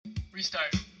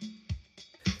Restart.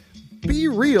 Be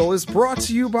Real is brought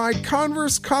to you by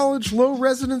Converse College Low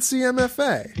Residency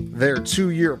MFA. Their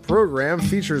 2-year program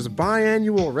features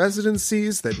biannual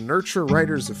residencies that nurture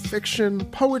writers of fiction,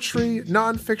 poetry,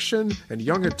 nonfiction, and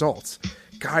young adults,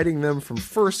 guiding them from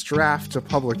first draft to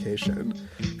publication.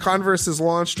 Converse has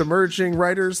launched emerging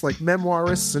writers like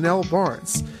memoirist Sanel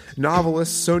Barnes,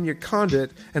 novelist Sonia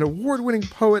Condit, and award-winning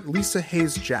poet Lisa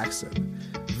Hayes Jackson.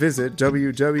 Visit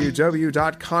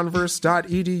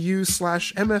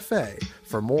www.converse.edu/MFA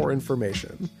for more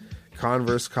information.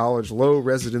 Converse College Low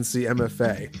Residency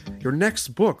MFA. Your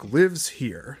next book lives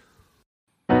here.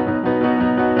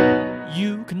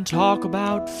 You can talk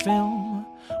about film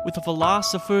with a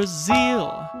philosopher's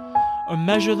zeal, or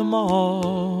measure them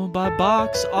all by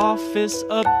box office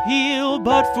appeal.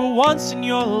 But for once in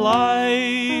your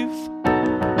life,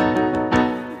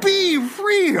 Be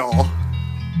Real!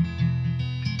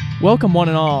 welcome one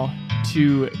and all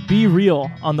to Be Real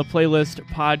on the Playlist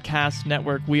Podcast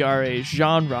Network. We are a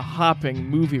genre-hopping,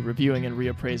 movie reviewing and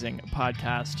reappraising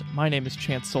podcast. My name is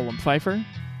Chance Solom Pfeiffer.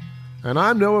 And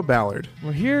I'm Noah Ballard.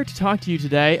 We're here to talk to you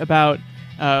today about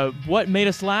what made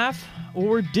us laugh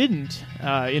or didn't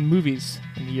in movies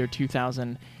in the year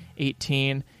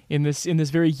 2018. In this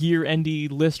very year-endy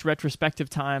list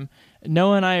retrospective time,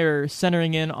 Noah and I are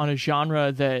centering in on a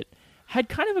genre that had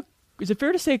kind of a, is it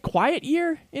fair to say, quiet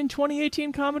year in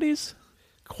 2018 comedies?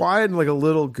 Quiet and like a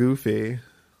little goofy.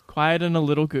 Quiet and a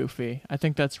little goofy. I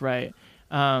think that's right.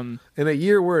 In a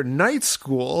year where Night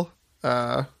School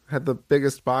had the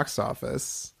biggest box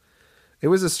office. It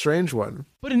was a strange one.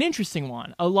 But an interesting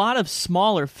one. A lot of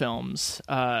smaller films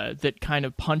that kind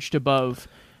of punched above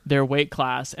their weight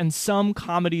class, and some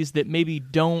comedies that maybe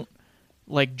don't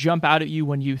like jump out at you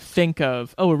when you think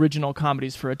of, original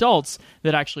comedies for adults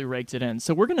that actually raked it in.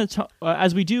 So we're going to,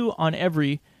 as we do on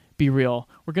every Be Real,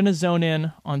 we're going to zone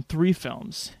in on 3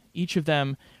 films, each of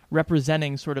them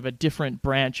representing sort of a different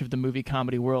branch of the movie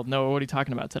comedy world. Noah, what are you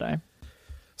talking about today?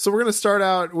 So we're going to start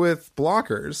out with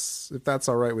Blockers, if that's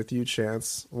all right with you,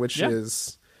 Chance, which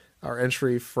is our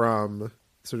entry from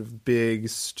sort of big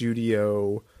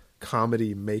studio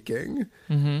comedy making.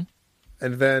 Mm-hmm.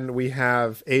 And then we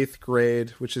have Eighth Grade,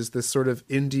 which is this sort of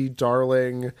indie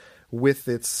darling with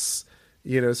its,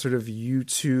 sort of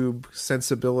YouTube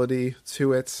sensibility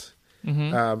to it.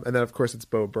 Mm-hmm. And then, of course, it's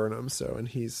Bo Burnham. And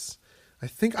he's,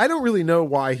 I don't really know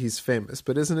why he's famous,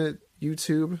 but isn't it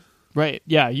YouTube? Right.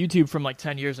 Yeah. YouTube from like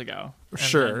 10 years ago.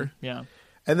 Sure. Yeah.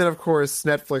 And then, of course,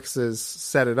 Netflix's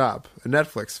Set It Up, a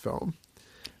Netflix film,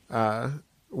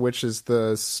 which is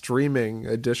the streaming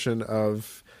edition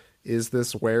of Is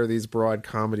This Where These Broad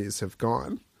Comedies Have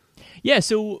Gone? Yeah,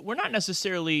 so we're not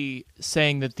necessarily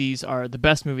saying that these are the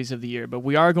best movies of the year, but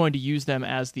we are going to use them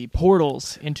as the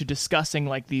portals into discussing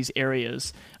like these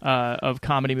areas of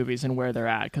comedy movies and where they're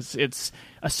at. Because it's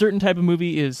a certain type of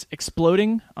movie is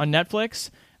exploding on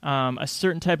Netflix, a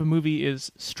certain type of movie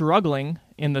is struggling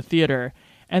in the theater,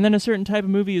 and then a certain type of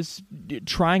movie is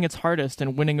trying its hardest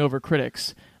and winning over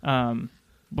critics from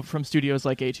studios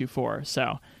like A24.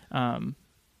 So,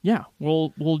 yeah,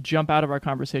 we'll jump out of our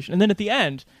conversation. And then at the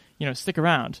end, stick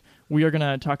around. We are going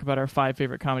to talk about our 5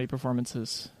 favorite comedy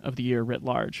performances of the year writ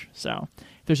large. So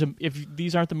if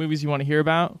these aren't the movies you want to hear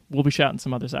about, we'll be shouting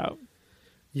some others out.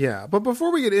 Yeah, but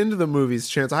before we get into the movies,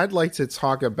 Chance, I'd like to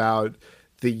talk about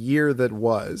the year that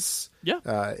was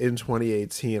in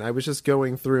 2018. I was just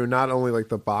going through not only like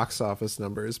the box office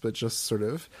numbers, but just sort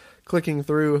of clicking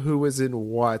through who was in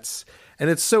what.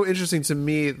 And it's so interesting to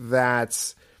me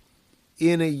that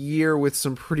in a year with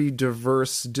some pretty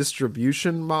diverse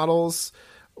distribution models,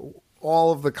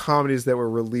 all of the comedies that were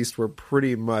released were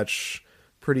pretty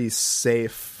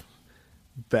safe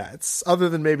bets, other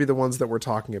than maybe the ones that we're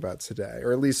talking about today,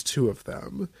 or at least 2 of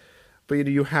them. But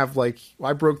you have I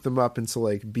broke them up into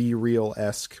like Be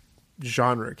Real-esque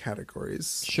genre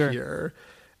categories here.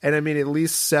 And I mean, at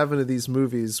least 7 of these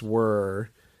movies were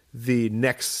the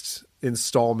next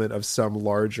installment of some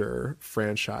larger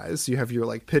franchise. You have your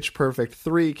like Pitch Perfect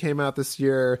 3 came out this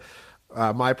year.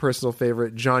 My personal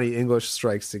favorite, Johnny English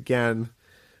Strikes Again.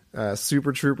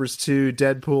 Super Troopers 2,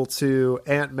 Deadpool 2,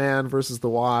 Ant-Man versus the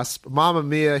Wasp, Mamma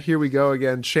Mia, Here We Go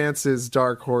Again, Chance's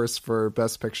dark horse for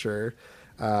Best Picture,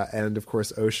 and of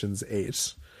course Ocean's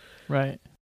 8. Right.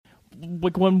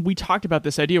 Like when we talked about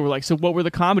this idea, we're like, so what were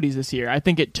the comedies this year? I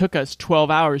think it took us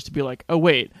 12 hours to be like, oh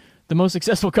wait, the most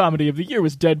successful comedy of the year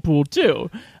was Deadpool 2,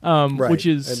 right. Which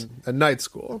is a Night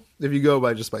School, if you go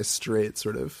by straight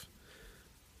sort of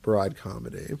broad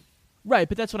comedy. Right,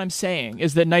 but that's what I'm saying,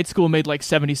 is that Night School made like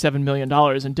 $77 million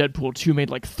and Deadpool 2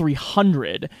 made like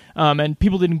 300. And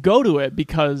people didn't go to it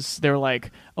because they were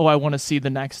like, oh, I want to see the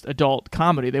next adult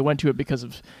comedy. They went to it because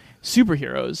of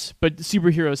superheroes. But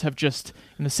superheroes have just,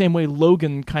 in the same way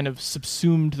Logan kind of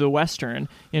subsumed the Western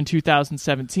in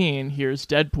 2017, here's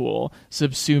Deadpool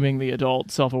subsuming the adult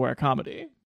self-aware comedy.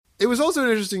 It was also an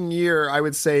interesting year, I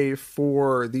would say,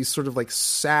 for these sort of like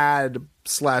sad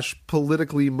 /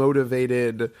 politically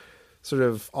motivated sort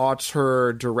of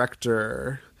auteur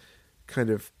director kind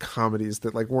of comedies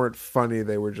that like weren't funny.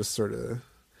 They were just sort of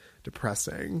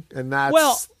depressing. And that's...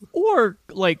 Well, or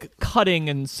like cutting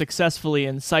and successfully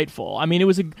insightful. I mean,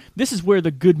 this is where the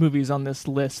good movies on this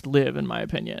list live, in my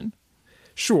opinion.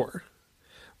 Sure.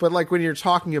 But like when you're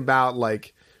talking about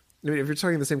like, I mean, if you're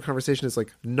talking the same conversation as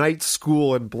like Night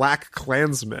School and Black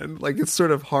Klansman, like it's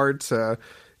sort of hard to,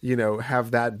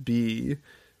 have that be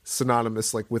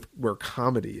synonymous like with where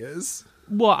comedy is.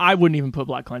 Well, I wouldn't even put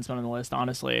Black Klansman on the list,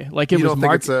 honestly. Like it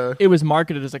was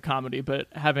marketed as a comedy, but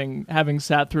having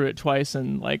sat through it twice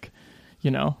and like,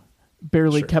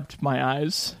 barely kept my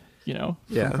eyes, from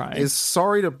crying. Is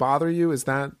Sorry to Bother You? Is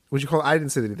that, would you call it? I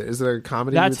didn't say that either. Is it a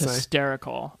comedy? That's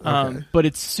hysterical. Okay. But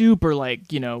it's super like,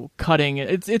 cutting.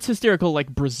 It's hysterical.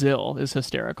 Like Brazil is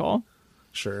hysterical.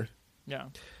 Sure. Yeah.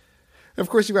 Of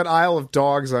course, you've got Isle of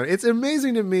Dogs on. It's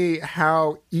amazing to me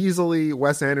how easily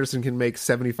Wes Anderson can make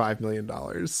 $75 million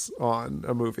on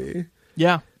a movie.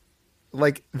 Yeah.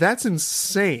 Like, that's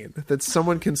insane that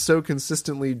someone can so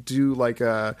consistently do like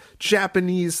a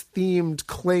Japanese-themed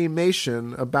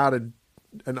claymation about an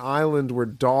island where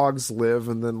dogs live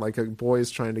and then like a boy's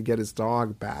trying to get his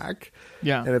dog back.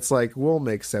 Yeah. And it's like, we'll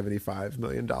make $75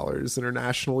 million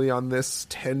internationally on this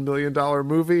 $10 million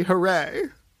movie. Hooray.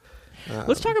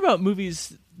 Let's talk about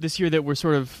movies this year that were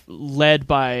sort of led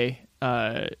by,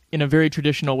 in a very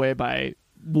traditional way, by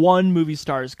one movie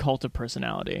star's cult of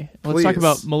personality. Let's talk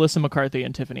about Melissa McCarthy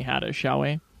and Tiffany Haddish, shall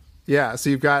we? Yeah,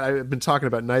 so I've been talking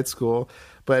about Night School,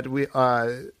 but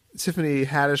Tiffany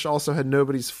Haddish also had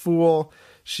Nobody's Fool.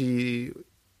 She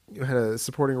had a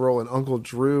supporting role in Uncle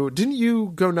Drew. Didn't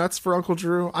you go nuts for Uncle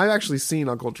Drew? I've actually seen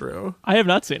Uncle Drew. I have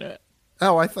not seen it.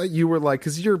 Oh, I thought you were like,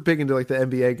 because you're big into like the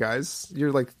NBA guys.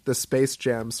 You're like the Space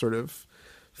Jam sort of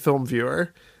film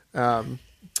viewer. And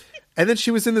then she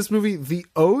was in this movie, The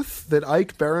Oath, that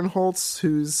Ike Barinholtz,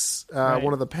 who's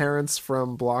one of the parents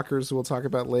from Blockers, who we'll talk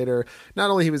about later.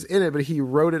 Not only he was in it, but he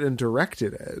wrote it and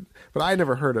directed it. But I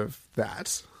never heard of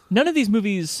that. None of these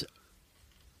movies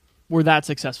were that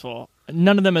successful.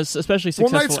 None of them as especially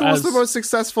successful. Well, Night School was the most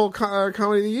successful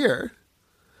comedy of the year.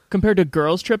 Compared to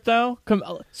Girls Trip, though,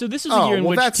 so this is a year in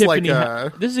which Tiffany.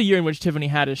 This is a year in which Tiffany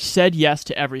Haddish said yes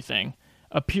to everything,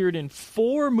 appeared in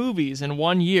 4 movies in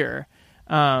 1 year,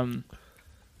 and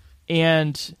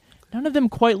none of them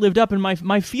quite lived up. And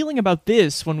my feeling about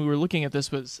this when we were looking at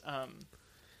this was,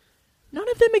 none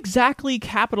of them exactly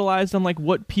capitalized on like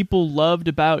what people loved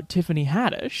about Tiffany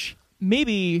Haddish.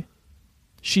 Maybe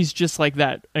she's just like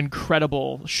that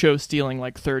incredible show-stealing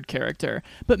like third character.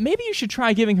 But maybe you should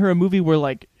try giving her a movie where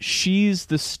like she's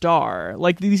the star.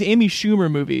 Like these Amy Schumer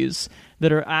movies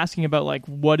that are asking about like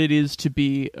what it is to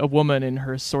be a woman in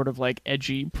her sort of like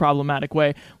edgy, problematic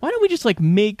way. Why don't we just like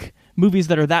make movies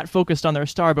that are that focused on their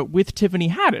star, but with Tiffany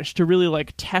Haddish to really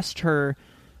like test her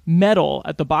mettle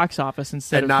at the box office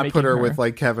instead of not put her with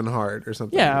like Kevin Hart or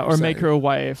something. Yeah, or make her a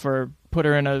wife or put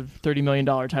her in a $30 million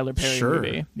Tyler Perry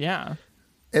movie. Yeah.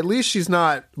 At least she's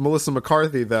not Melissa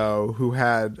McCarthy, though, who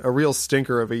had a real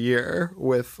stinker of a year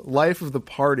with Life of the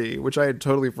Party, which I had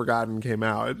totally forgotten came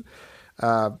out.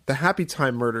 The Happy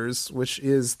Time Murders, which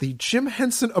is the Jim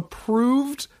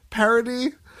Henson-approved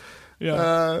parody.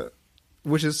 Yeah.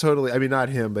 Which is totally, I mean, not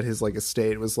him, but his like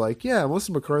estate was like, yeah,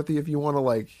 Melissa McCarthy, if you want to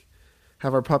like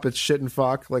have our puppets shit and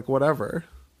fuck, like whatever.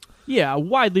 Yeah,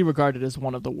 widely regarded as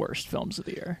one of the worst films of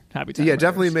the year. Happy Time Murders.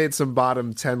 Definitely made some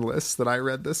bottom 10 lists that I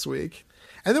read this week.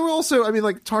 And then we're also, I mean,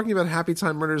 like, talking about Happy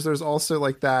Time Murders, there's also,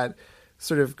 like, that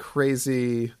sort of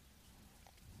crazy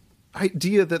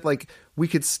idea that, like, we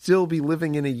could still be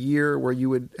living in a year where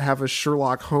you would have a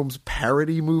Sherlock Holmes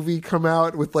parody movie come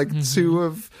out with, like, 2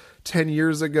 of 10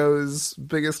 years ago's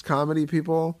biggest comedy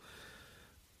people.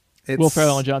 Will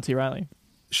Ferrell and John C. Reilly.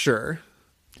 Sure.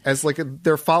 As, like,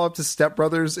 their follow-up to Step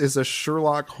Brothers is a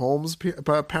Sherlock Holmes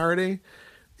parody.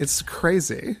 It's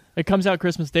crazy. It comes out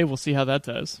Christmas Day. We'll see how that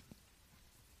does.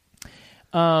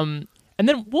 And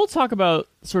then we'll talk about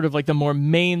sort of like the more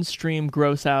mainstream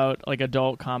gross out like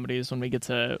adult comedies when we get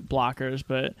to Blockers,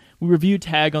 but we reviewed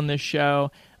Tag on this show.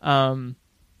 Game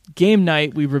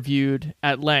Night we reviewed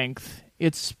at length,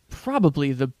 it's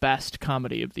probably the best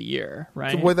comedy of the year,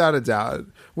 right? Without a doubt.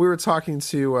 We were talking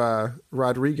to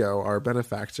Rodrigo, our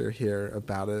benefactor here,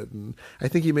 about it, and I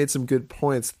think he made some good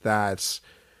points that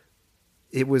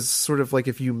it was sort of like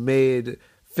if you made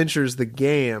Fincher's The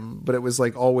Game, but it was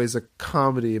like always a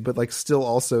comedy, but like still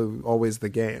also always The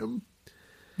Game.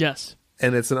 Yes.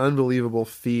 And it's an unbelievable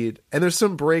feat. And there's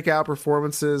some breakout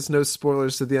performances. No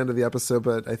spoilers to the end of the episode,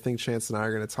 but I think Chance and I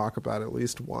are going to talk about at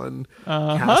least one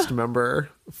cast member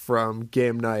from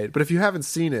Game Night. But if you haven't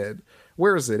seen it,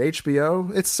 where is it?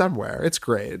 HBO? It's somewhere. It's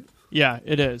great. Yeah,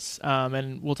 it is.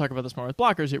 And we'll talk about this more with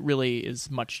Blockers. It really is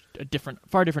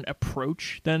far different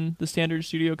approach than the standard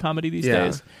studio comedy these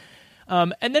days.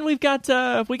 And then we got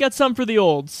some for the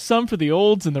olds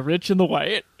and the rich and the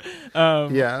white.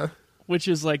 Which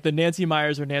is like the Nancy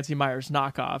Meyers or Nancy Meyers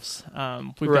knockoffs.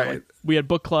 We had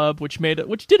Book Club, which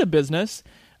did a business.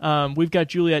 We've got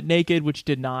Juliet Naked, which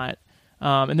did not.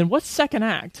 And then what's Second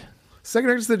Act? Second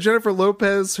Act is that Jennifer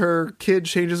Lopez, her kid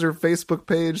changes her Facebook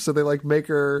page, so they like make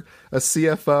her a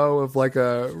CFO of like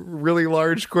a really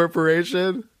large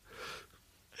corporation.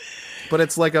 But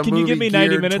it's like a movie. Can you give me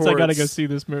 90 minutes? Towards... I gotta go see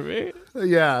this movie.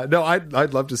 Yeah, no,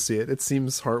 I'd love to see it. It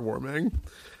seems heartwarming.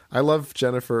 I love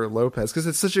Jennifer Lopez because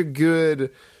it's such a good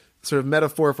sort of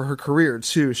metaphor for her career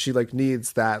too. She like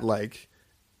needs that like,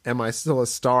 am I still a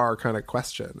star kind of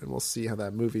question, and we'll see how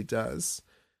that movie does.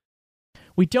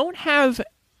 We don't have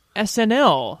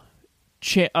SNL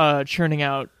churning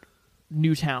out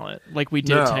new talent like we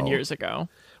did 10 years ago.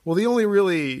 Well, the only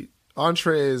really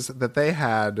entrees that they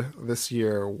had this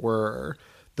year were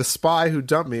The Spy Who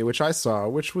Dumped Me, which I saw,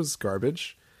 which was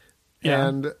garbage. Yeah.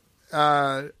 And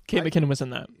Kate McKinnon was in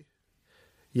that.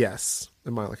 Yes,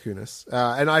 and Mila Kunis.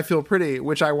 And I Feel Pretty,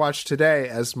 which I watched today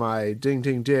as my ding,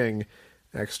 ding, ding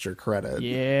extra credit.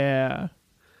 Yeah.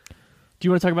 Do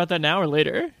you want to talk about that now or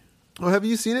later? Well, have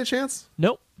you seen it, Chance?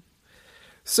 Nope.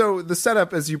 So the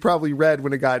setup, as you probably read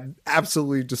when it got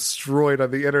absolutely destroyed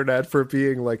on the internet for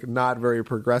being like not very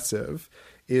progressive,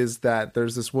 is that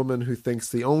there's this woman who thinks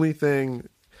the only thing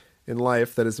in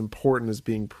life that is important is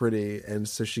being pretty. And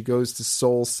so she goes to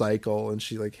Soul Cycle and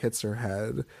she like hits her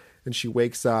head. And she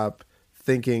wakes up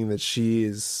thinking that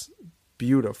she's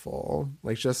beautiful,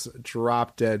 like just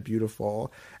drop dead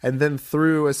beautiful. And then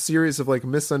through a series of like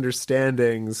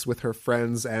misunderstandings with her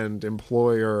friends and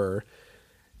employer,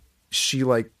 she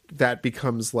like that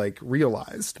becomes like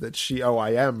realized that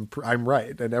I'm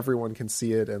right and everyone can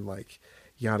see it and like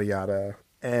yada yada.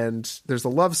 And there's a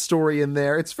love story in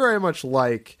there. It's very much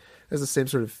like, has the same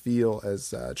sort of feel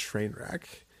as Trainwreck.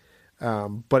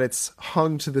 But it's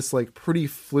hung to this like pretty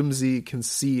flimsy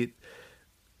conceit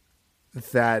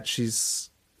that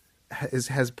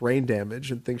has brain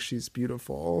damage and thinks she's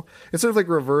beautiful. It's sort of like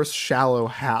reverse Shallow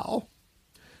Hal.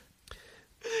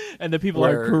 And the people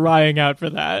are crying out for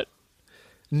that.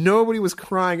 Nobody was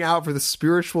crying out for the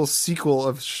spiritual sequel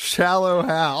of Shallow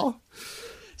Hal.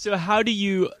 So how do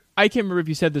you... I can't remember if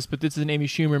you said this, but this is an Amy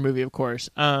Schumer movie, of course.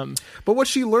 But what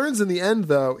she learns in the end,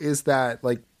 though, is that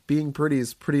like being pretty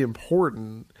is pretty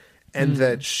important, and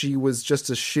that she was just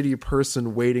a shitty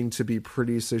person waiting to be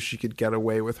pretty so she could get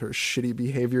away with her shitty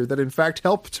behavior that in fact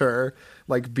helped her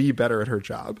like be better at her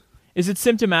job. Is it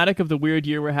symptomatic of the weird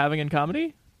year we're having in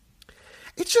comedy?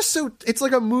 It's just it's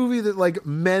like a movie that like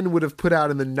men would have put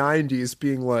out in the 90s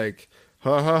being like,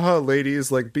 ha ha ha,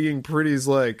 ladies, like being pretty's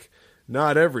like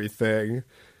not everything.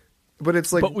 But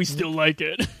it's like, but we still like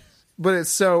it. But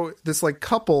it's so this like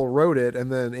couple wrote it,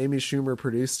 and then Amy Schumer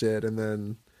produced it, and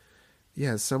then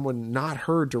someone not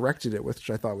her directed it, which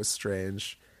I thought was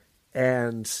strange.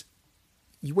 And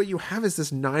what you have is this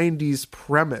 90s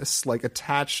premise like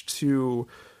attached to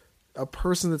a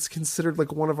person that's considered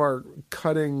like one of our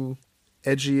cutting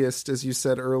edgiest, as you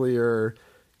said earlier,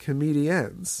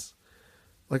 comedians.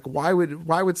 Like why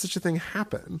would such a thing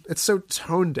happen? It's so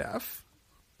tone deaf.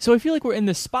 So I feel like we're in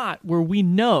this spot where we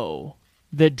know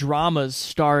that dramas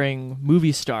starring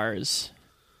movie stars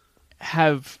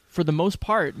have, for the most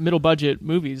part, middle budget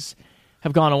movies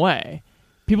have gone away.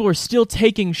 People are still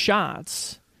taking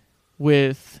shots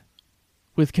with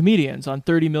comedians on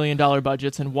 $30 million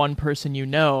budgets and one person you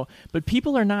know, but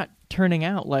people are not turning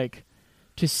out like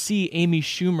to see Amy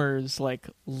Schumer's like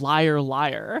Liar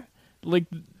Liar. Like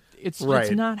it's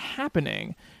not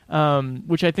happening,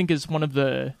 which I think is one of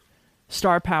the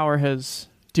star power has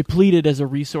depleted as a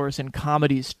resource in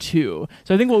comedies too.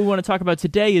 So I think what we want to talk about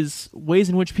today is ways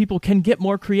in which people can get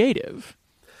more creative.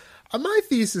 My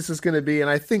thesis is going to be, and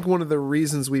I think one of the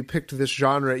reasons we picked this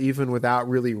genre even without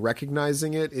really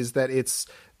recognizing it, is that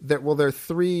there are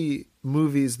three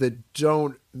movies that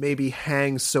don't maybe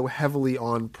hang so heavily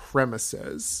on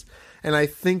premises. And I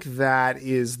think that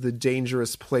is the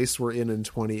dangerous place we're in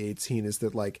 2018, is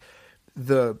that like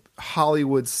the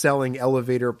Hollywood selling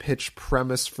elevator pitch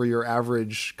premise for your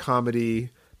average comedy,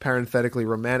 parenthetically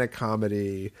romantic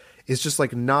comedy, is just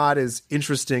like not as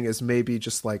interesting as maybe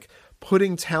just like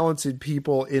putting talented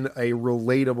people in a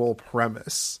relatable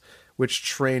premise, which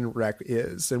Trainwreck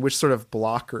is, and which sort of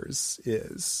Blockers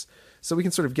is. So we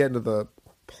can sort of get into the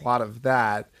plot of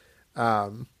that.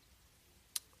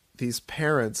 These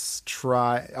parents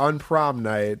try on prom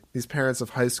night, these parents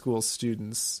of high school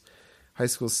students, high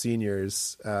school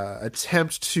seniors,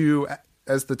 attempt to,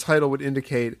 as the title would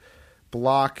indicate,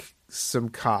 block some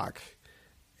cock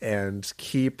and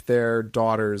keep their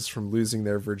daughters from losing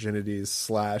their virginities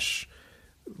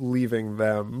 / leaving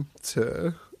them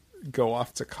to go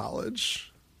off to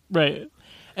college. Right.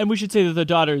 And we should say that the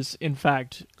daughters, in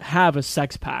fact, have a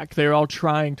sex pact. They're all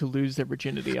trying to lose their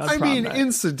virginity on prom night.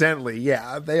 Incidentally,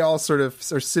 yeah. They all sort of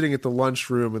are sitting at the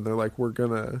lunchroom and they're like, we're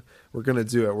gonna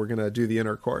do it. We're gonna do the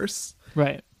intercourse.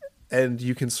 Right. And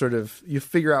you can you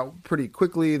figure out pretty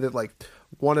quickly that like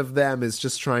one of them is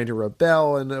just trying to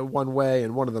rebel in one way,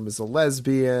 and one of them is a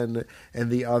lesbian, and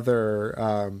the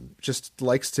other just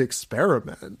likes to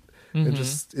experiment. And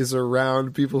just is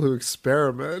around people who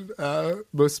experiment,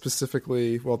 most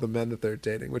specifically, well, the men that they're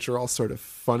dating, which are all sort of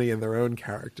funny in their own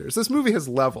characters. This movie has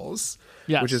levels,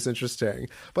 yes, which is interesting.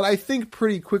 But I think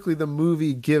pretty quickly the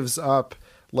movie gives up,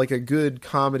 like a good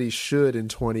comedy should in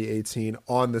 2018,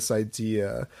 on this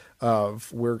idea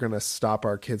of we're going to stop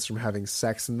our kids from having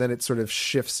sex. And then it sort of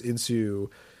shifts into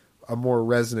a more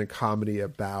resonant comedy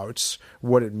about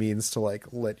what it means to like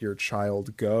let your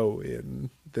child go in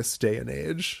this day and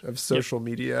age of social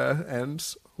media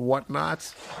and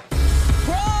whatnot.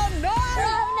 Prom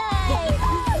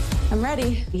night! I'm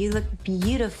ready. You look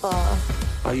beautiful.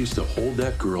 I used to hold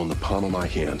that girl in the palm of my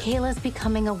hand. Kayla's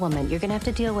becoming a woman. You're gonna have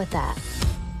to deal with that.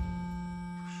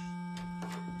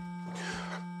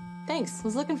 Thanks.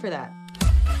 Was looking for that.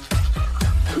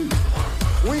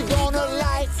 We gonna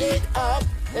light it up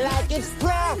like it's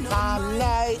prom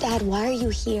night. Dad, why are you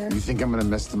here? You think I'm gonna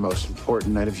miss the most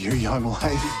important night of your young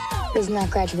life? Isn't that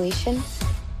graduation?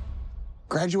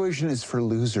 Graduation is for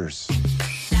losers.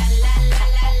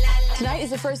 Tonight is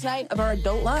the first night of our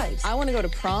adult lives. I want to go to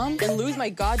prom and lose my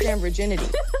goddamn virginity.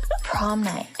 Prom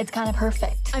night. It's kind of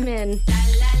perfect. I'm in.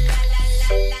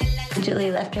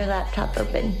 Julie left her laptop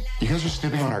open. You guys are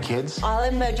snooping on our kids? All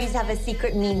emojis have a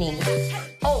secret meaning.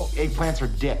 Oh, eggplants are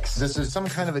dicks. This is some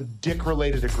kind of a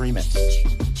dick-related agreement.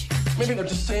 Maybe they're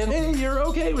just saying, hey, you're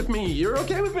okay with me. You're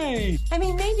okay with me. I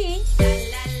mean, maybe.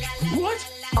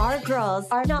 What? Our girls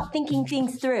are not thinking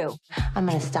things through. I'm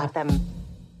gonna stop them.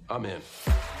 I'm in.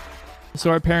 So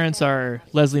our parents are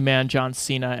Leslie Mann, John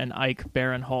Cena, and Ike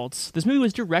Barinholtz. This movie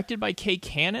was directed by Kay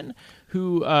Cannon,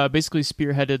 who basically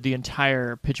spearheaded the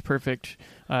entire Pitch Perfect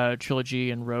trilogy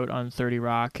and wrote on 30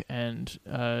 Rock and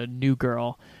New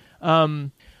Girl.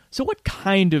 So what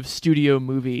kind of studio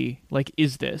movie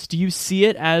is this? Do you see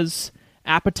it as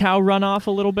Apatow runoff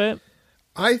a little bit?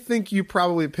 I think you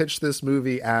probably pitched this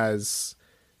movie as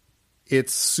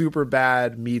it's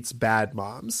Superbad meets Bad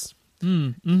Moms.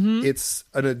 It's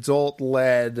an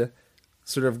adult-led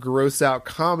sort of gross-out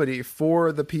comedy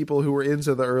for the people who were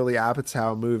into the early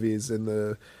Apatow movies in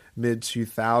the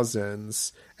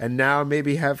mid-2000s and now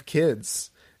maybe have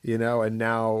kids, and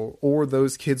now, or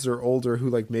those kids are older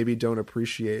who maybe don't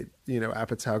appreciate,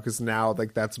 Apatow because now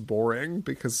that's boring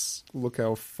because look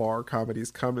how far comedy's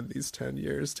come in these 10,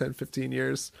 15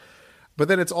 years. But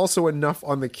then it's also enough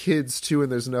on the kids too,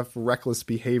 and there's enough reckless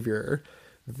behavior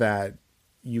that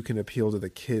you can appeal to the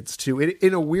kids too.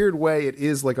 In a weird way, it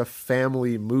is like a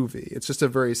family movie. It's just a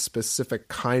very specific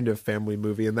kind of family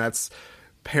movie, and that's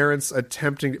parents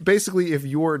attempting... Basically, if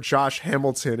you're Josh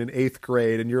Hamilton in 8th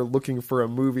grade and you're looking for a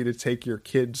movie to take your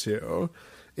kid to,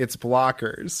 it's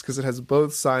Blockers, because it has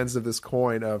both sides of this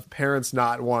coin of parents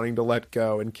not wanting to let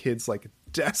go and kids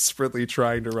desperately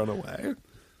trying to run away.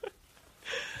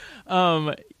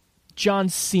 John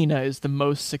Cena is the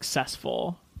most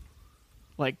successful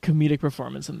comedic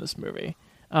performance in this movie.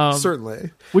 Certainly.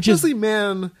 Leslie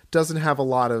Mann doesn't have a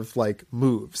lot of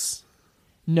moves.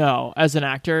 No, as an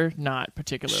actor, not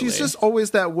particularly. She's just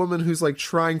always that woman who's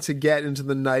trying to get into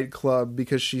the nightclub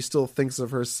because she still thinks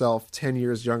of herself 10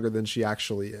 years younger than she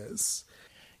actually is.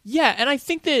 Yeah, and I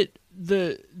think that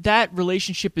that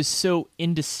relationship is so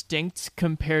indistinct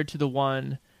compared to the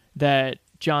one that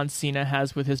John Cena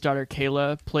has with his daughter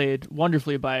Kayla, played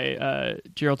wonderfully by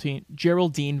Geraldine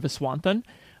Viswanathan,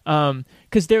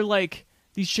 because they're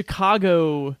these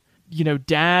Chicago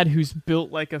dad who's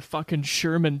built like a fucking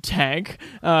Sherman tank,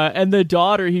 and the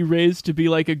daughter he raised to be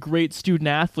like a great student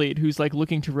athlete who's like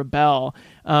looking to rebel.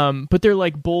 But they're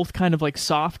like both kind of like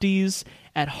softies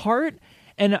at heart.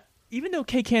 And even though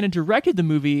Kay Cannon directed the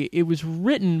movie, it was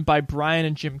written by Brian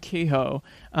and Jim Cahoe.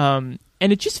 And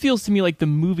it just feels to me like the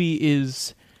movie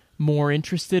is more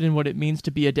interested in what it means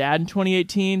to be a dad in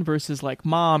 2018 versus like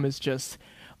Mom's just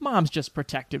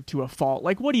protective to a fault.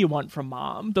 Like, what do you want from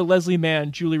Mom? The Leslie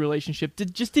Mann Julie relationship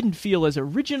just didn't feel as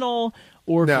original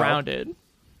or grounded.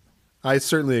 I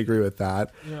certainly agree with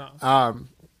that. Yeah.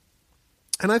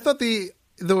 And I thought the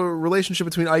relationship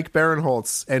between Ike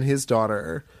Barinholtz and his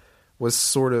daughter was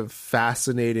sort of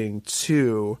fascinating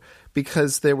too,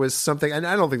 because there was something, and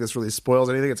I don't think this really spoils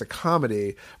anything, it's a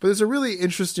comedy, but there's a really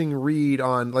interesting read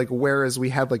on, like, whereas we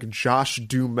had, like, Josh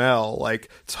Duhamel, like,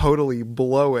 totally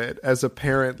blow it as a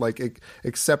parent, like,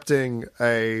 accepting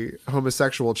a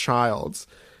homosexual child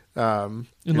in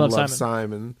Love,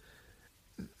 Simon.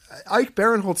 Ike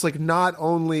Barinholtz, like, not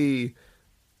only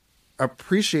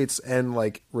appreciates and,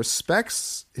 like,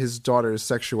 respects his daughter's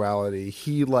sexuality,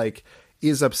 he, like,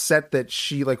 is upset that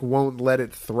she like won't let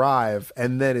it thrive,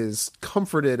 and then is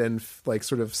comforted and like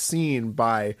sort of seen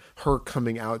by her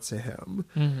coming out to him.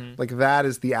 Mm-hmm. Like that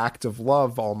is the act of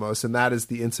love almost, and that is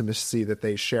the intimacy that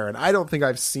they share. And I don't think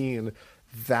I've seen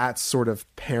that sort of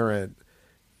parent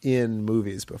in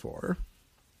movies before.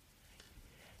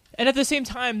 And at the same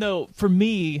time, though, for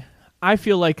me, I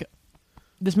feel like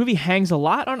this movie hangs a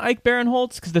lot on Ike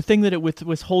Barinholtz, because the thing that it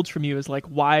withholds from you is like,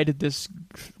 why did this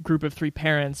group of three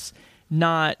parents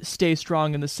not stay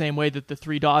strong in the same way that the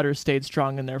three daughters stayed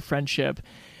strong in their friendship?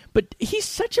 But he's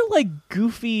such a like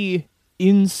goofy,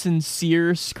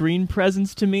 insincere screen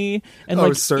presence to me, and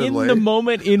like certainly. In the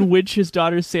moment in which his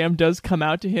daughter Sam does come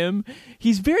out to him,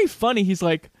 he's very funny. He's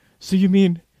like, so you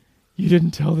mean you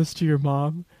didn't tell this to your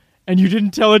mom? And you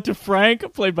didn't tell it to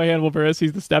Frank, played by Hannibal Buress.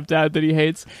 He's the stepdad that he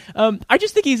hates. I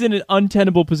just think he's in an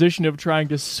untenable position of trying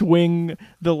to swing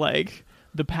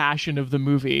the passion of the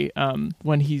movie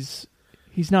when he's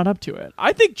not up to it.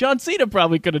 I think John Cena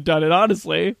probably could have done it,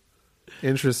 honestly.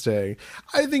 Interesting.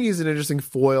 I think he's an interesting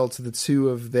foil to the two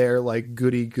of their like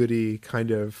goody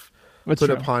kind of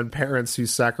upon parents who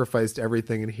sacrificed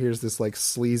everything, and here's this like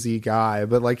sleazy guy,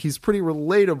 but like he's pretty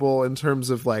relatable in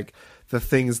terms of like the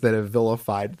things that have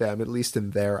vilified them, at least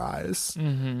in their eyes.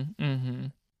 Mm-hmm, mm-hmm.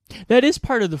 That is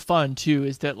part of the fun too,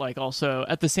 is that like also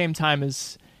at the same time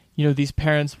as, you know, these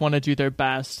parents want to do their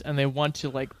best and they want to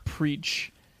like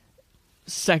preach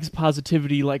sex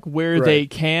positivity like where they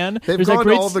can. They've gone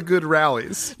to all the good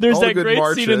rallies. There's that great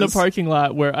marches. Scene in the parking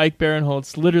lot where Ike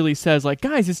Barinholtz literally says like,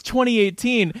 guys, it's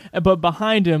 2018, but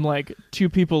behind him like two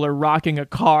people are rocking a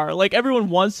car. Like everyone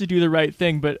wants to do the right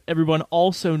thing, but everyone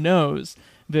also knows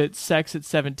that sex at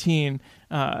 17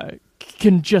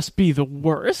 can just be the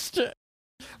worst.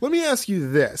 Let me ask you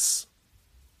this.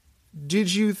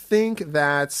 Did you think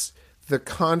that the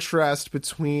contrast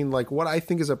between like what I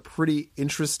think is a pretty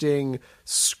interesting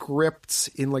script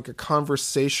in like a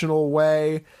conversational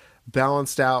way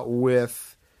balanced out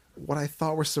with what I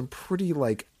thought were some pretty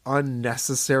like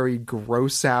unnecessary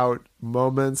gross out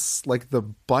moments, like the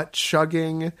butt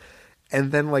chugging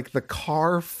and then like the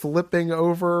car flipping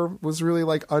over was really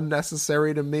like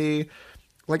unnecessary to me.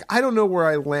 Like, I don't know where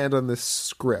I land on this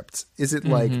script. Is it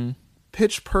like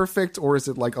pitch perfect, or is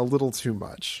it like a little too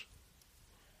much?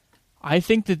 I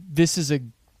think that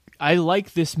I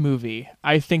like this movie.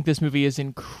 I think this movie is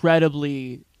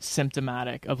incredibly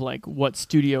symptomatic of like what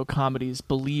studio comedies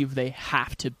believe they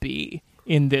have to be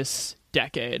in this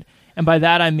decade. And by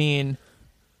that, I mean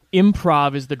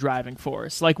improv is the driving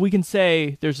force. Like, we can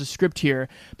say there's a script here,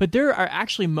 but there are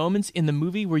actually moments in the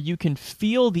movie where you can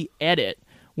feel the edit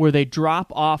where they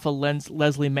drop off a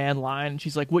Leslie Mann line.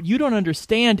 She's like, what you don't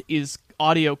understand is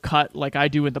audio cut like I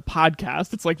do in the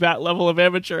podcast. It's like that level of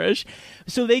amateurish.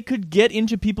 So they could get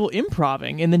into people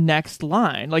improving in the next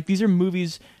line. Like, these are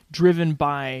movies driven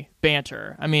by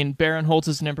banter. I mean, Barinholtz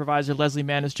is an improviser. Leslie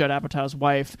Mann is Judd Apatow's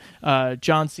wife.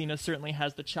 John Cena certainly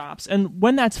has the chops. And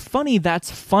when that's funny, that's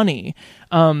funny.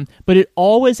 But it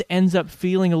always ends up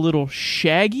feeling a little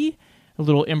shaggy, a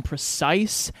little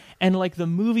imprecise, and like the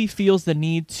movie feels the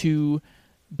need to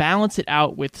balance it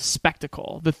out with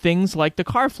spectacle. The things like the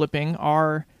car flipping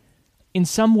are, in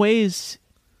some ways,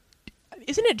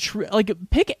 isn't it true? Like,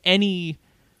 pick any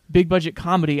big budget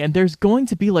comedy and there's going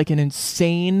to be like an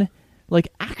insane like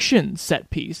action set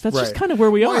piece. That's just kind of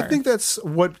where we are. I think that's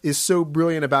what is so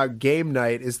brilliant about Game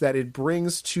Night, is that it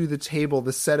brings to the table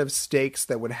the set of stakes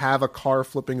that would have a car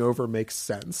flipping over make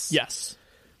sense. Yes.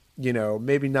 You know,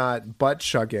 maybe not butt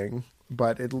chugging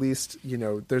but at least,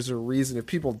 there's a reason. If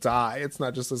people die, it's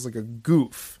not just as like a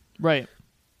goof. Right.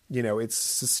 It's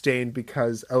sustained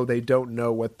because, they don't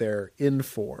know what they're in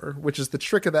for, which is the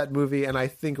trick of that movie, and I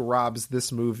think robs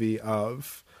this movie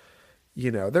of,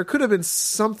 there could have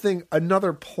been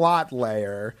another plot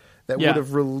layer that would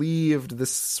have relieved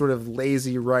this sort of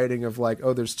lazy writing of like,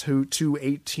 there's two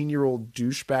 18-year-old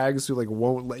douchebags who like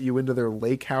won't let you into their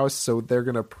lake house, so they're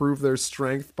going to prove their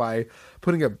strength by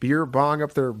putting a beer bong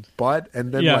up their butt,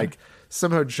 and then like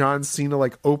somehow John Cena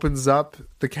like opens up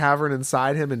the cavern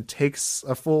inside him and takes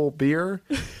a full beer.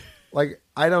 Like,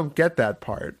 I don't get that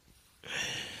part.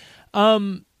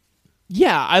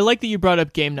 Yeah, I like that you brought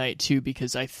up Game Night too,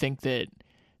 because I think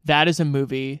that is a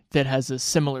movie that has a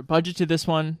similar budget to this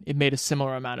one. It made a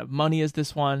similar amount of money as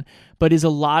this one, but is a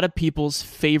lot of people's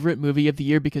favorite movie of the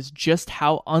year because just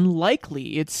how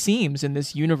unlikely it seems in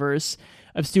this universe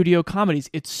of studio comedies.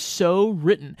 It's so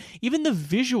written. Even the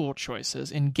visual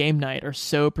choices in Game Night are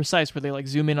so precise, where they like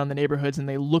zoom in on the neighborhoods and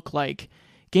they look like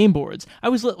game boards. I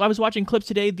was watching clips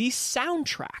today. The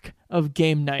soundtrack of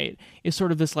Game Night is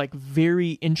sort of this like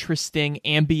very interesting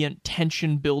ambient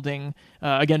tension building,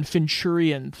 again,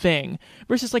 Finchurian thing,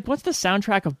 versus like, what's the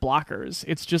soundtrack of Blockers?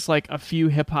 It's just like a few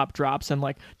hip hop drops and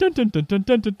like dun dun dun dun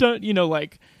dun dun dun,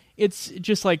 like it's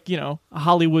just like, a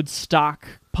Hollywood stock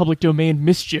public domain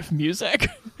mischief music.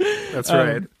 That's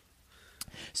right.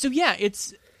 So yeah,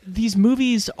 these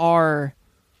movies are,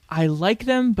 I like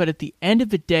them, but at the end of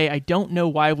the day, I don't know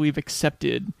why we've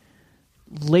accepted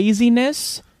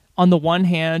laziness on the one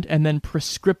hand and then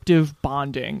prescriptive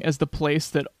bonding as the place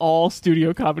that all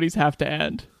studio comedies have to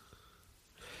end.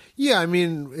 Yeah, I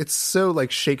mean, it's so like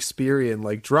Shakespearean,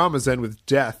 like dramas end with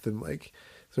death and like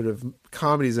sort of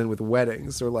comedies end with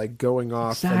weddings or like going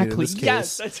off. Exactly. I mean, in this case,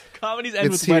 yes, that's comedies end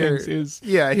with weddings.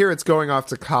 Yeah, here it's going off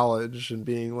to college and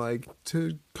being like,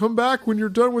 to come back when you're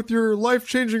done with your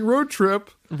life-changing road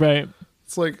trip. Right.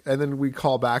 It's like, and then we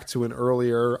call back to an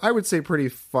earlier, I would say pretty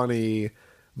funny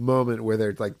moment where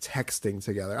they're like texting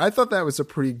together. I thought that was a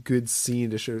pretty good scene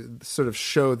to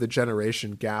show the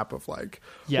generation gap of like,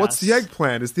 what's the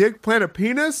eggplant? Is the eggplant a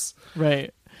penis?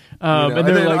 Right. And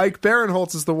then like, Ike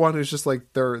Barinholtz is the one who's just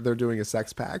like, they're doing a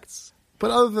sex pact.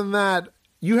 But other than that,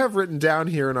 you have written down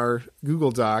here in our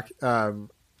Google Doc that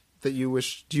do you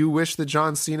wish that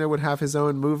John Cena would have his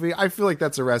own movie? I feel like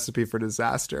that's a recipe for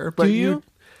disaster. But you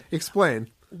explain.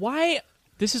 Why?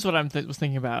 This is what I was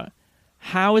thinking about.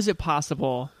 How is it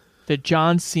possible that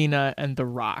John Cena and The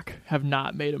Rock have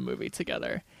not made a movie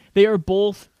together? They are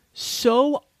both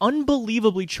so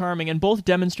unbelievably charming and both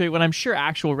demonstrate what I'm sure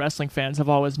actual wrestling fans have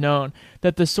always known,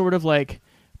 that the sort of like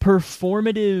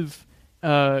performative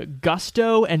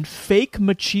gusto and fake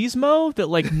machismo that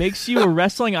like makes you a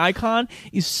wrestling icon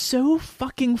is so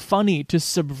fucking funny to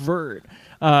subvert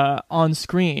on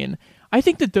screen. I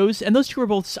think that those two are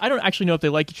both, I don't actually know if they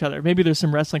like each other. Maybe there's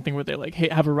some wrestling thing where they like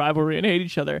have a rivalry and hate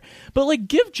each other. But like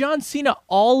give John Cena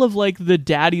all of like the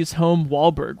Daddy's Home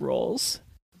Wahlberg roles.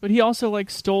 But he also like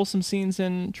stole some scenes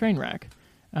in Trainwreck.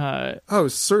 Oh,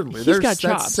 certainly. There's got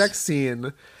chops. That sex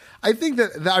scene. I think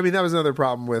that was another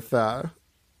problem with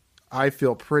I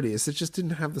Feel Pretty, is it just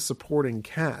didn't have the supporting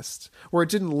cast, or it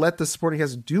didn't let the supporting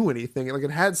cast do anything. Like,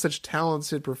 it had such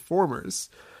talented performers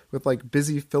with like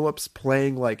Busy Phillips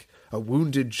playing like a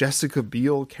wounded Jessica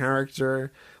Biel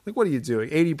character. Like, what are you doing?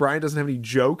 A.D. Bryant doesn't have any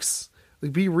jokes.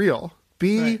 Like, be real.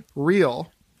 Be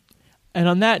real. And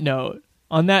on that note,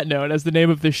 as the name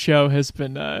of this show has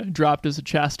been dropped as a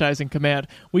chastising command,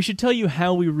 we should tell you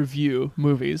how we review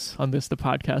movies on the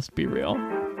podcast Be Real.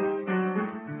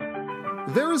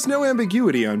 There is no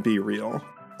ambiguity on Be Real.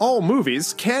 All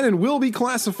movies can and will be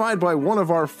classified by one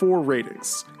of our 4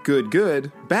 ratings. Good,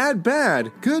 good, bad,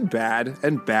 bad, good, bad,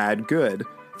 and bad, good.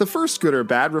 The first good or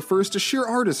bad refers to sheer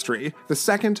artistry. The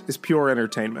second is pure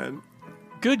entertainment.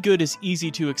 Good Good is easy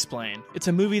to explain. It's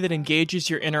a movie that engages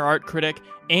your inner art critic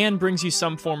and brings you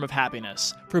some form of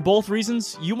happiness. For both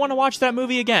reasons, you want to watch that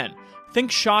movie again. Think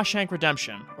Shawshank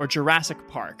Redemption or Jurassic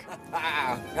Park.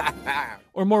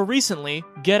 Or more recently,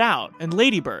 Get Out and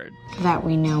Lady Bird. That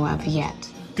we know of yet.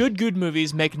 Good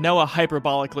movies make Noah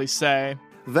hyperbolically say,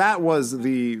 that was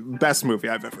the best movie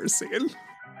I've ever seen.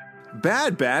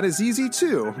 Bad Bad is easy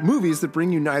too. Movies that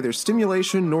bring you neither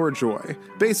stimulation nor joy.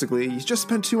 Basically, you just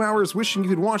spent 2 hours wishing you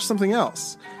could watch something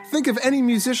else. Think of any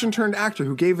musician turned actor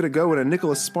who gave it a go in a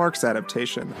Nicholas Sparks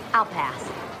adaptation. I'll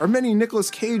pass. Or many Nicolas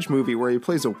Cage movie where he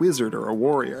plays a wizard or a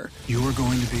warrior. You are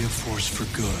going to be a force for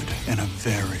good and a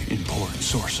very important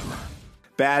sorcerer.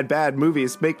 Bad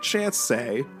movies make Chance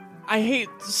say, I hate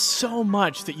so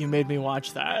much that you made me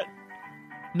watch that.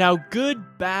 Now,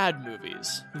 good, bad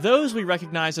movies. Those we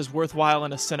recognize as worthwhile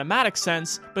in a cinematic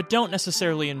sense, but don't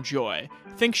necessarily enjoy.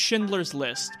 Think Schindler's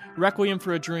List, Requiem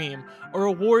for a Dream, or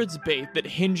awards bait that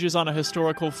hinges on a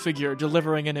historical figure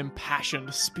delivering an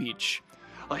impassioned speech.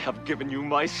 I have given you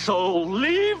my soul.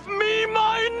 Leave me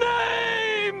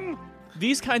my name!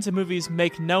 These kinds of movies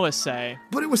make Noah say,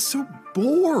 "But it was so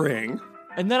boring."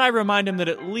 And then I remind him that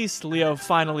at least Leo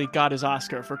finally got his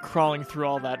Oscar for crawling through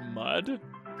all that mud.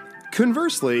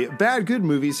 Conversely, bad good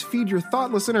movies feed your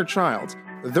thoughtless inner child.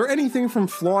 They're anything from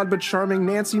flawed but charming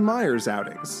Nancy Meyers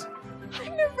outings,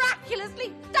 I'm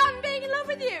miraculously done being in love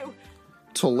with you!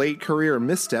 to late career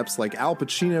missteps like Al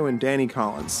Pacino and Danny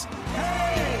Collins.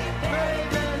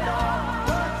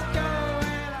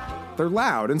 They're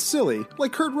loud and silly,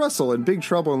 like Kurt Russell in Big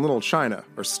Trouble in Little China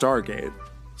or Stargate.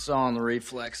 It's all in the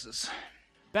reflexes.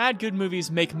 Bad good movies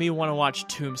make me want to watch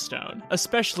Tombstone,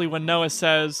 especially when Noah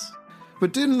says,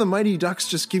 But didn't the Mighty Ducks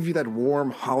just give you that warm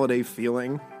holiday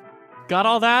feeling? got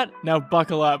all that? Now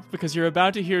buckle up, because you're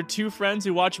about to hear two friends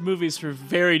who watch movies for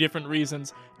very different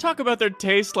reasons talk about their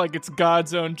taste like it's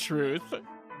God's own truth.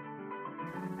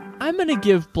 I'm going to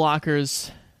give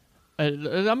Blockers, I'm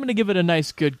going to give it a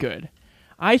nice good.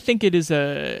 I think it is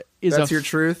That's your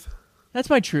truth? That's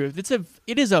my truth.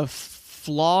 It is a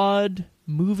flawed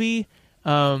movie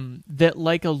that,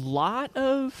 like a lot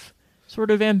of sort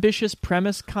of ambitious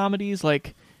premise comedies,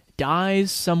 like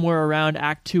dies somewhere around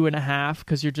act 2.5,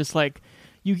 because you're just like,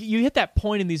 you hit that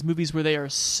point in these movies where they are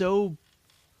so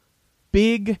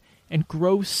big and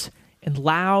gross and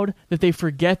loud that they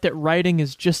forget that writing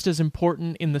is just as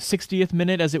important in the 60th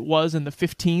minute as it was in the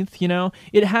 15th, you know?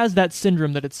 It has that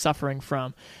syndrome that it's suffering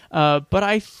from. But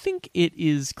I think it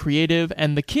is creative,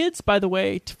 and the kids, by the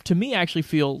way, to me actually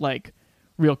feel like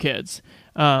real kids.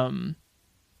 I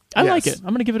like it. I'm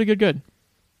going to give it a good.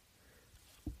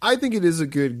 I think it is a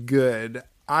good.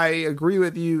 I agree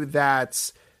with you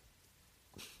that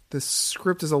the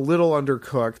script is a little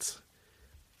undercooked.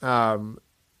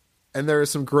 And there are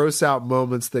some gross out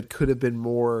moments that could have been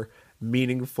more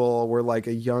meaningful, where like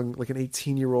an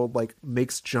 18-year-old like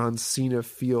makes John Cena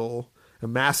feel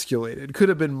emasculated. Could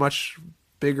have been much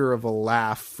bigger of a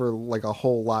laugh for like a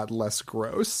whole lot less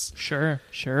gross. Sure.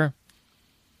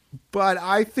 But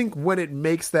I think when it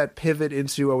makes that pivot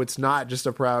into, it's not just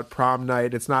about prom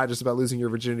night, it's not just about losing your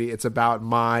virginity, it's about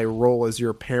my role as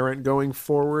your parent going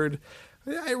forward,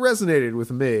 it resonated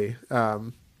with me,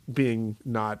 being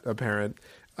not a parent.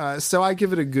 So I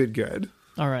give it a good.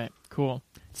 All right, cool.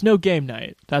 It's no game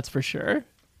night, that's for sure.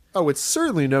 Oh, it's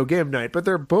certainly no game night, but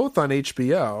they're both on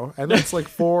HBO, and that's like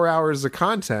 4 hours of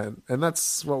content, and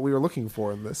that's what we were looking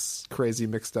for in this crazy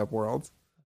mixed up world.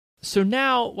 So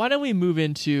now, why don't we move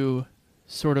into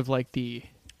sort of like the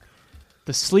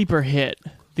sleeper hit,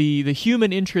 the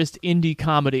human interest indie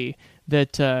comedy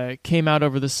that came out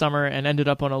over the summer and ended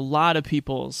up on a lot of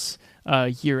people's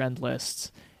year-end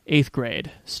lists. 8th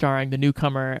Grade, starring the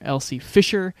newcomer Elsie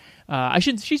Fisher.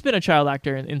 She's been a child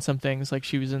actor in some things, like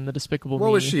she was in the Despicable Me.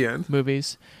 What was she in?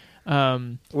 Movies.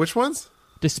 Which ones?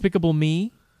 Despicable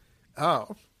Me.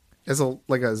 Oh, as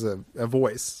a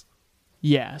voice.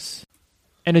 Yes.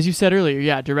 And as you said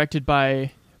earlier, directed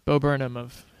by Bo Burnham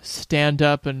of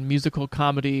stand-up and musical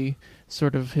comedy,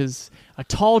 sort of a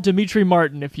tall Dimitri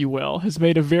Martin, if you will, has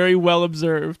made a very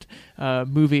well-observed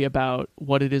movie about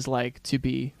what it is like to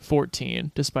be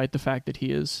 14, despite the fact that he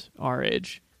is our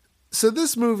age. So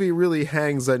this movie really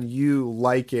hangs on you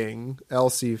liking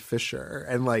Elsie Fisher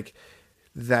and like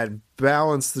that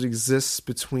balance that exists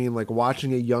between like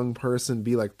watching a young person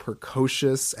be like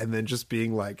precocious and then just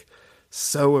being like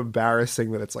so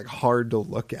embarrassing that it's like hard to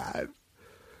look at.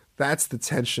 That's the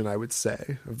tension, I would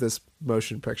say, of this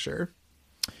motion picture.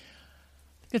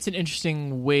 That's an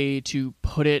interesting way to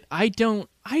put it. I didn't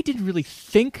really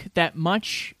think that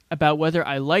much about whether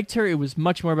I liked her. It was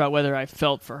much more about whether I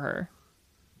felt for her.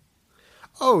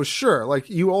 Oh, sure. Like,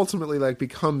 you ultimately, like,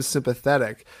 become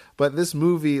sympathetic. But this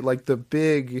movie, like,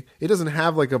 it doesn't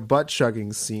have, like, a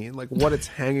butt-chugging scene. Like, what it's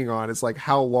hanging on is, like,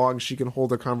 how long she can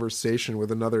hold a conversation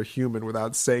with another human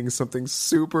without saying something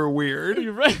super weird.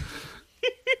 You're right.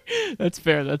 That's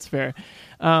fair.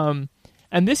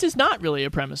 And this is not really a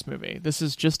premise movie. This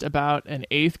is just about an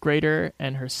 8th grader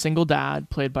and her single dad,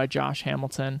 played by Josh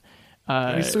Hamilton.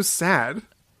 He's so sad.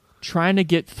 Trying to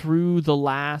get through the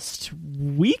last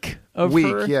week of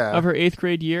her 8th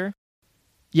grade year.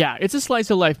 Yeah, it's a slice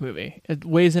of life movie. It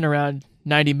weighs in around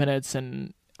 90 minutes,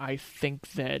 and I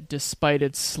think that despite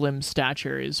its slim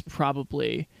stature, is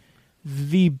probably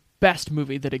the best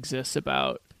movie that exists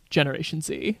about Generation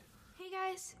Z. Hey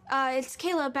guys, it's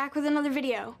Kayla back with another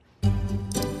video.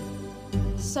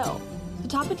 So, the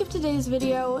topic of today's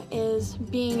video is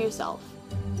being yourself.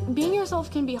 Being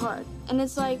yourself can be hard, and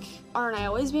it's like, aren't I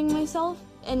always being myself?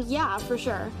 And yeah, for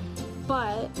sure.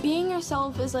 But being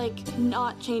yourself is like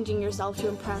not changing yourself to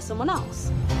impress someone else.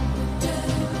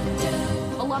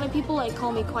 A lot of people like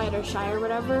call me quiet or shy or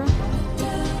whatever,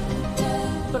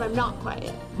 but I'm not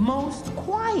quiet. Most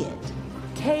quiet,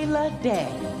 Kayla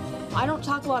Day. I don't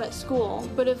talk a lot at school,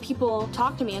 but if people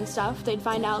talk to me and stuff, they'd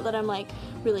find out that I'm like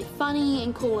really funny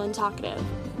and cool and talkative.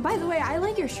 By the way, I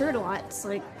like your shirt a lot. It's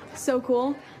like so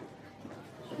cool.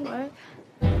 What?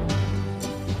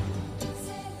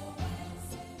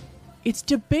 It's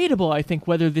debatable, I think,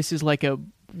 whether this is like a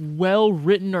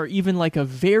well-written or even like a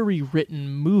very written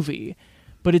movie,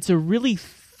 but it's a really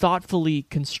thoughtfully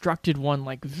constructed one,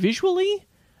 like visually.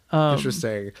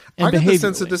 Interesting. I got the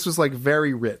sense that this was like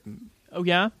very written. Oh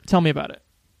yeah? Tell me about it.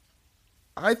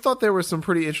 I thought there were some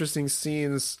pretty interesting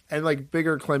scenes and like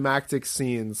bigger climactic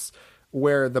scenes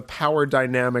where the power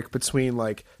dynamic between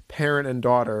like parent and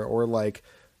daughter, or like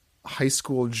high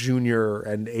school junior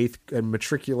and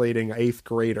matriculating eighth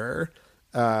grader,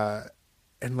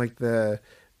 and like the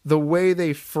way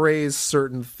they phrase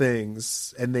certain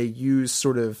things and they use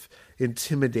sort of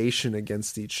intimidation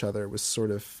against each other was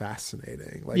sort of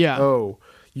fascinating. Like, oh,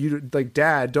 you like,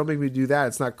 Dad, don't make me do that.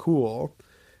 It's not cool.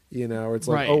 You know, or it's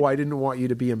like, oh, I didn't want you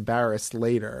to be embarrassed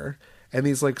later. And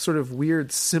these like sort of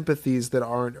weird sympathies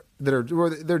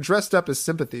they're dressed up as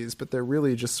sympathies, but they're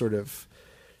really just sort of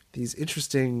these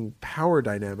interesting power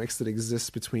dynamics that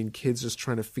exist between kids just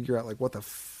trying to figure out like what the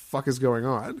fuck is going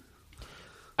on.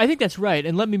 I think that's right.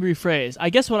 And let me rephrase. I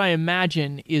guess what I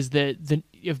imagine is that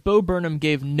if Bo Burnham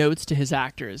gave notes to his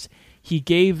actors, he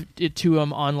gave it to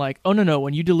them on like, oh, no,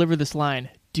 when you deliver this line,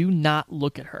 do not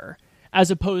look at her. As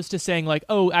opposed to saying like,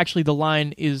 oh, actually the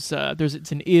line is,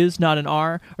 it's an is, not an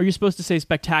are. Or you're supposed to say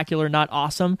spectacular, not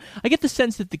awesome. I get the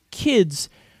sense that the kids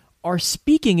are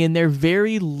speaking in their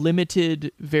very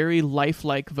limited, very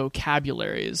lifelike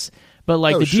vocabularies. But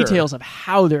like details of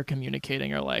how they're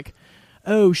communicating are like,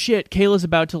 oh shit, Kayla's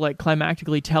about to like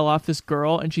climactically tell off this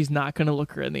girl and she's not going to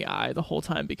look her in the eye the whole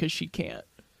time because she can't.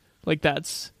 Like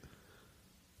it's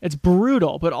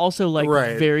brutal, but also like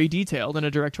very detailed in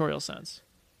a directorial sense.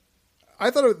 I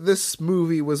thought this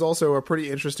movie was also a pretty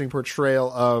interesting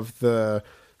portrayal of the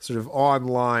sort of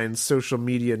online social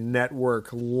media network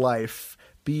life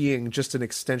being just an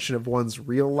extension of one's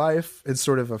real life, and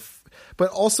sort of but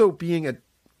also being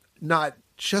not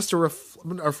just a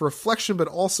reflection, but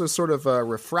also sort of a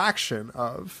refraction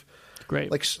of.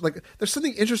 Great. Like there's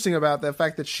something interesting about the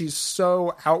fact that she's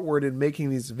so outward in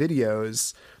making these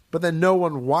videos, but then no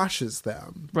one watches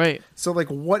them. Right. So like,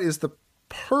 what is the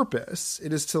purpose?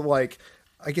 It is to like,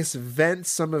 I guess, vent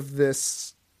some of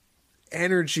this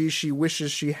energy she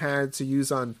wishes she had to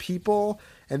use on people.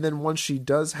 And then once she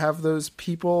does have those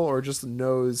people, or just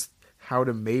knows how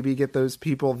to maybe get those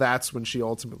people, that's when she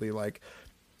ultimately like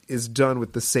is done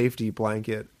with the safety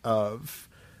blanket of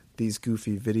these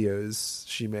goofy videos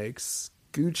she makes.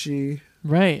 Gucci.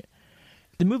 Right.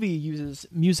 The movie uses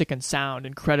music and sound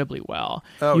incredibly well.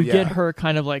 Oh, you get her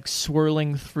kind of like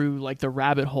swirling through like the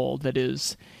rabbit hole that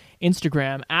is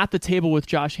Instagram at the table with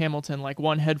Josh Hamilton, like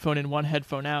one headphone in, one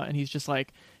headphone out, and he's just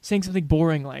like saying something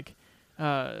boring like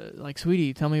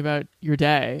sweetie, tell me about your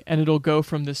day, and it'll go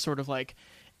from this sort of like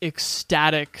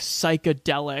ecstatic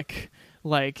psychedelic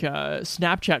like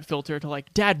Snapchat filter to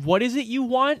like, Dad, what is it you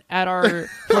want at our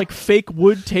like fake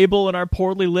wood table in our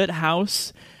poorly lit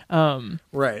house?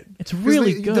 Right. It's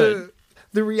really good.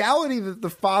 The reality that the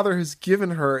father has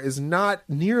given her is not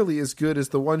nearly as good as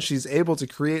the one she's able to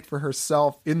create for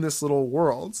herself in this little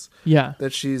world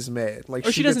that she's made. Like,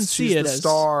 or she doesn't see it as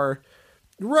star.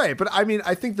 Right. But I mean,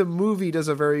 I think the movie does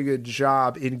a very good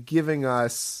job in giving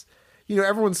us, you know,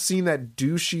 everyone's seen that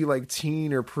douchey like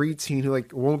teen or preteen who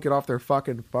like won't get off their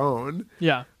fucking phone.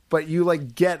 Yeah. But you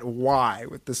like get why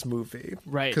with this movie.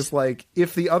 Right. Because like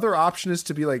if the other option is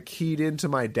to be like keyed into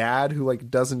my dad who like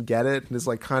doesn't get it and is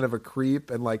like kind of a creep,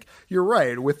 and like you're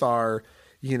right with our,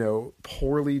 you know,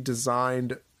 poorly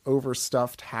designed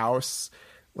overstuffed house,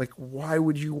 like why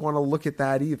would you want to look at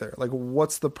that either? Like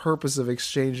what's the purpose of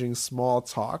exchanging small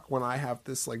talk when I have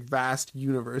this like vast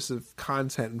universe of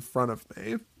content in front of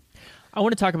me? I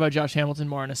want to talk about Josh Hamilton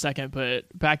more in a second, but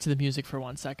back to the music for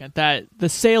 1 second. That the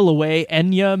Sail Away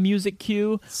Enya music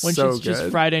cue when so she's good.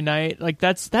 Just Friday night, like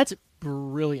that's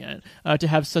brilliant to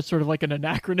have such sort of like an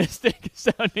anachronistic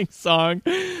sounding song.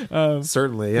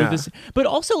 Certainly, yeah. But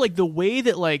also like the way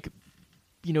that like,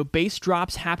 you know, bass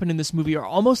drops happen in this movie are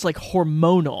almost like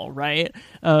hormonal, right?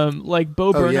 Like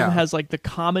Bo Burnham has like the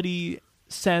comedy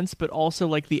sense, but also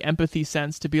like the empathy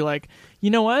sense to be like, you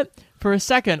know what? For a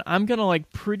second, I'm gonna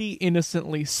like pretty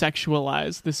innocently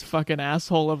sexualize this fucking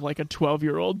asshole of like a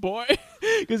 12-year-old boy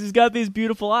because he's got these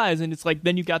beautiful eyes, and it's like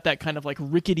then you got that kind of like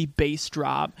rickety bass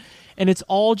drop, and it's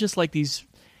all just like these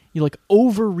like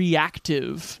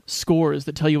overreactive scores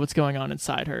that tell you what's going on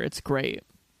inside her. It's great.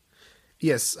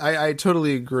 Yes, I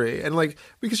totally agree. And like,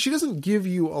 because she doesn't give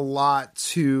you a lot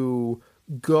to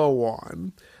go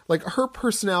on. Like, her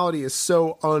personality is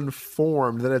so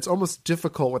unformed that it's almost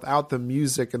difficult without the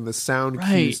music and the sound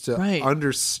cues to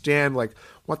understand like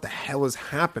what the hell is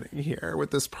happening here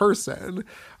with this person.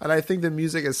 And I think the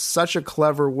music is such a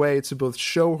clever way to both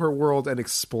show her world and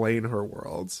explain her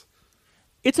world.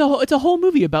 It's a whole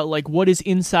movie about like what is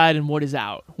inside and what is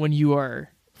out when you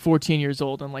are 14 years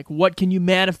old, and like what can you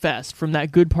manifest from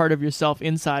that good part of yourself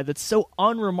inside that's so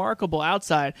unremarkable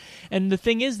outside. And the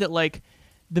thing is that like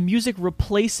the music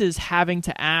replaces having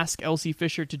to ask Elsie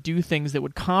Fisher to do things that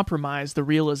would compromise the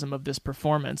realism of this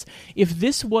performance. If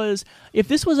this was a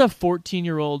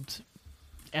 14-year-old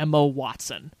Emma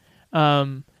Watson,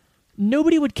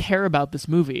 nobody would care about this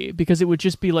movie because it would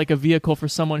just be like a vehicle for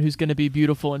someone who's going to be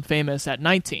beautiful and famous at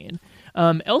 19.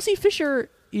 Elsie Fisher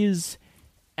is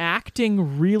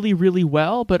acting really, really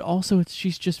well, but also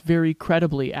she's just very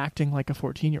credibly acting like a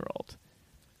 14-year-old.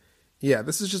 Yeah,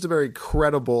 this is just a very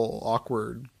credible,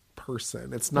 awkward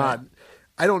person. It's not...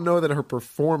 I don't know that her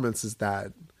performance is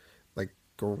that, like,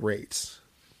 great.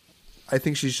 I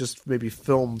think she's just maybe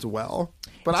filmed well.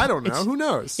 But I don't know. Who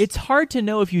knows? It's hard to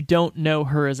know if you don't know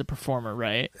her as a performer,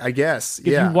 right? I guess, If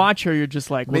you watch her, you're just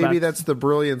like... Well, maybe that's the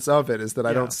brilliance of it, is that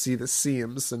I don't see the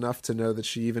seams enough to know that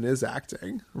she even is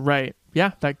acting. Right.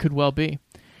 Yeah, that could well be.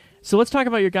 So let's talk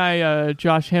about your guy,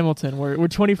 Josh Hamilton. We're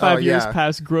 25 years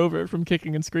past Grover from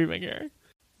Kicking and Screaming here.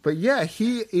 But yeah,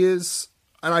 he is,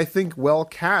 and I think well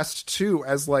cast too,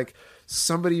 as like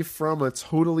somebody from a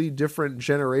totally different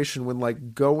generation when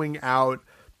like going out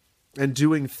and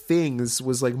doing things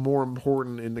was like more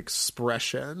important in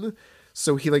expression.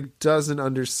 So he like doesn't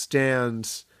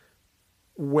understand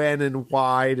when and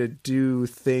why to do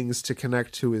things to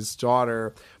connect to his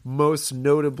daughter. Most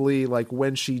notably, like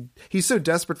when he's so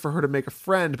desperate for her to make a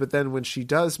friend, but then when she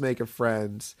does make a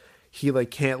friend, he like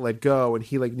can't let go, and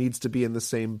he like needs to be in the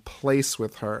same place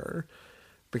with her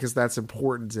because that's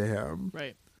important to him.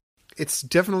 Right. It's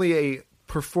definitely a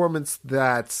performance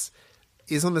that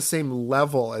is on the same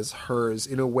level as hers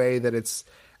in a way that it's,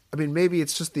 I mean, maybe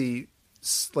it's just the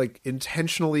like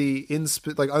intentionally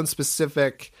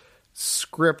unspecific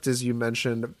script, as you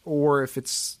mentioned, or if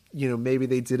it's, you know, maybe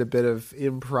they did a bit of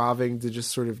improving to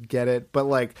just sort of get it, but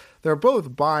like they're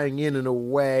both buying in a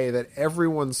way that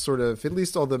everyone's sort of, at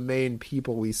least all the main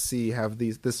people we see have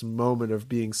this moment of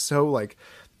being so like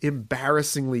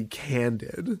embarrassingly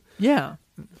candid,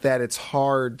 that it's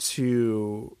hard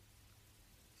to,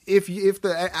 if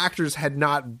the actors had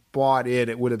not bought in,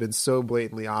 it would have been so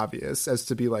blatantly obvious as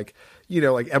to be like, you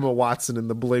know, like Emma Watson in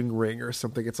The Bling Ring or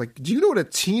something. It's like, do you know what a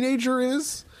teenager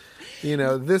is? You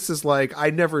know, this is like, I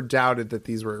never doubted that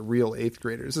these were real 8th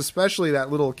graders, especially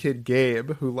that little kid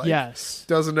Gabe who like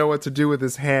doesn't know what to do with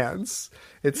his hands.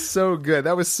 It's so good.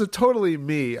 That was so totally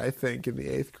me, I think, in the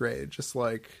 8th grade. Just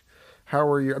like, how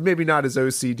are you? Maybe not as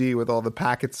OCD with all the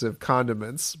packets of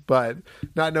condiments, but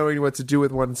not knowing what to do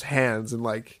with one's hands and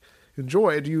like,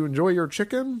 do you enjoy your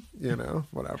chicken? You know,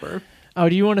 whatever. Oh,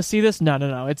 do you want to see this?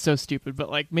 No. It's so stupid. But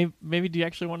like, maybe do you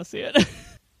actually want to see it?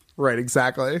 Right,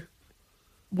 exactly.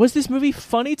 Was this movie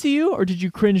funny to you, or did you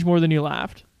cringe more than you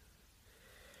laughed?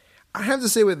 I have to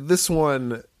say with this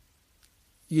one,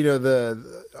 you know,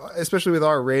 especially with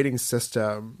our rating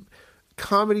system,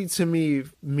 comedy to me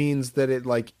means that it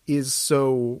like is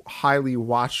so highly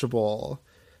watchable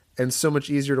and so much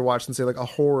easier to watch than say like a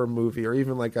horror movie or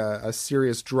even like a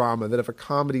serious drama, that if a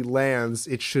comedy lands,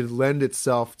 it should lend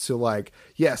itself to like,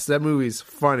 yes, that movie's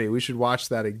funny, we should watch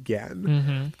that again.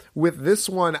 Mm-hmm. With this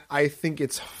one, I think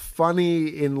it's funny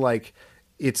in like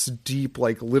its deep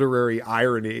like literary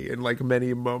irony in like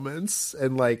many moments,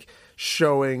 and like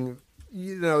showing,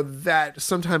 you know, that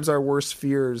sometimes our worst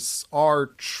fears are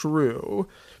true.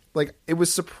 Like, it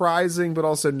was surprising but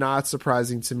also not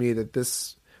surprising to me that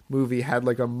this movie had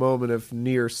like a moment of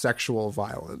near sexual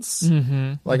violence.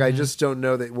 I just don't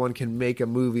know that one can make a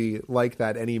movie like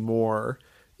that anymore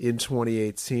in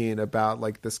 2018 about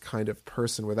like this kind of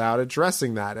person without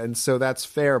addressing that. And so that's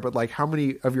fair, but like, how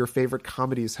many of your favorite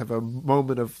comedies have a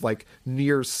moment of like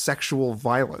near sexual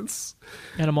violence?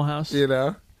 Animal House. You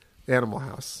know, Animal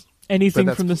House.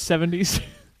 Anything from the 70s.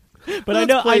 But I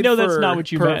know that's not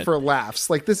what you meant. For laughs.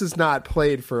 Like, this is not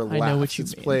played for laughs. I know what you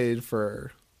mean. It's played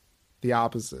for the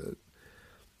opposite.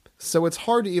 So it's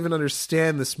hard to even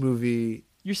understand this movie.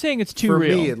 You're saying it's too for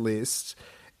real. For me, at least.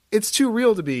 It's too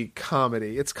real to be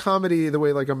comedy. It's comedy the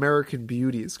way like American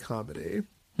Beauty is comedy.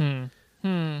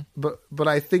 But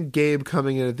I think Gabe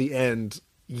coming in at the end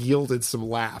yielded some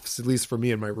laughs, at least for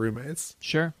me and my roommates.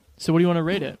 Sure. So what do you want to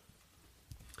rate it?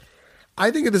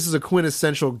 I think this is a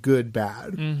quintessential good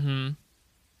bad. Mm-hmm.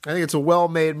 I think it's a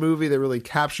well-made movie that really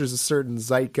captures a certain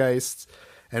zeitgeist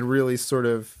and really sort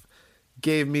of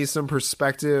gave me some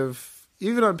perspective,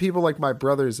 even on people like my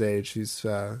brother's age, who's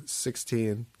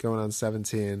 16, going on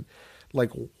 17,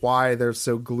 like why they're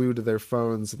so glued to their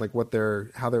phones and like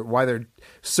why they're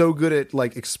so good at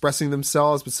like expressing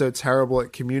themselves but so terrible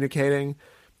at communicating.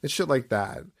 It's shit like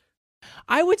that.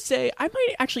 I would say I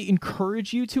might actually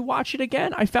encourage you to watch it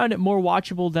again. I found it more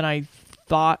watchable than I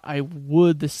thought I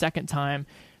would the second time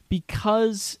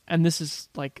because, and this is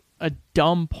like a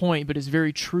dumb point, but is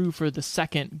very true for the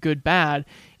second good bad,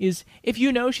 is if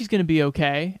you know she's going to be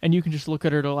okay and you can just look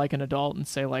at her to like an adult and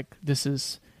say like, this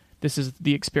is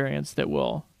the experience that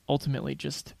will ultimately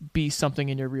just be something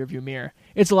in your rearview mirror.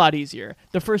 It's a lot easier.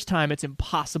 The first time it's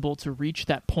impossible to reach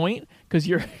that point because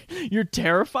you're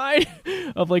terrified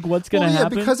of like what's going to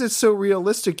happen. Because it's so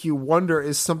realistic, you wonder,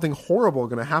 is something horrible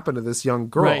going to happen to this young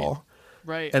girl?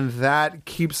 Right. And that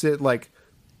keeps it like,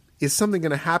 is something going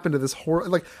to happen to this horror?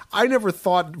 Like, I never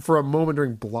thought for a moment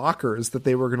during Blockers that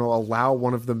they were going to allow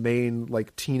one of the main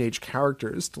like teenage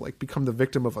characters to like become the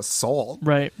victim of assault.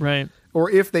 Right. Or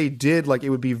if they did, like, it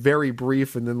would be very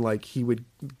brief and then, like, he would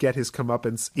get his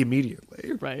comeuppance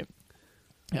immediately. Right.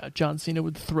 Yeah, John Cena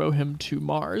would throw him to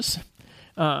Mars.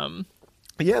 Yeah,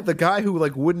 the guy who,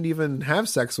 like, wouldn't even have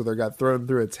sex with her got thrown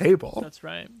through a table. That's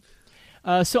right.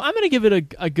 So I'm going to give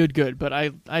it a good, but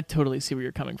I totally see where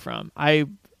you're coming from. I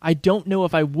don't know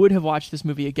if I would have watched this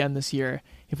movie again this year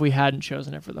if we hadn't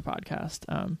chosen it for the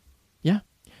podcast. Yeah.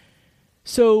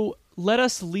 So let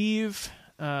us leave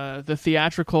the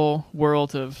theatrical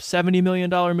world of $70 million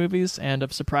movies and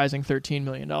of surprising $13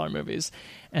 million movies,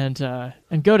 and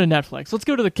go to Netflix. Let's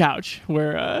go to the couch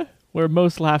where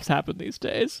most laughs happen these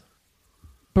days.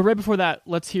 But right before that,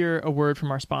 let's hear a word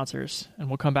from our sponsors, and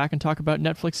we'll come back and talk about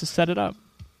Netflix's Set It Up.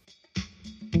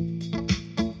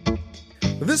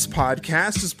 This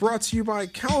podcast is brought to you by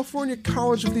California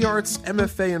College of the Arts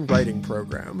MFA in Writing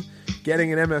program.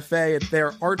 Getting an MFA at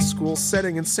their art school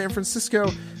setting in San Francisco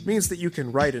means that you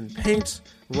can write and paint,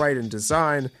 write and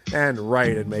design, and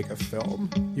write and make a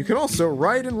film. You can also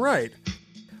write and write.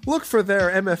 Look for their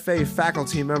MFA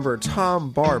faculty member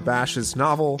Tom Barbash's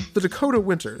novel, The Dakota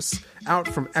Winters, out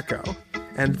from Echo,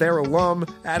 and their alum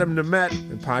Adam Nemeth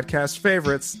and podcast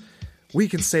favorites, We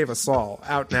Can Save Us All,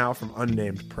 out now from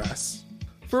Unnamed Press.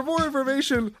 For more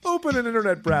information, open an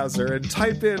internet browser and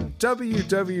type in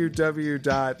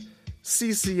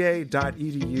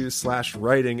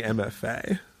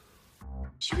www.cca.edu/writingmfa.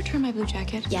 Did you return my blue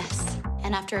jacket? Yes.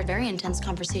 And after a very intense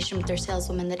conversation with their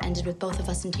saleswoman that ended with both of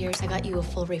us in tears, I got you a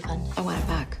full refund. I want it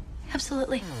back.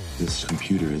 Absolutely. This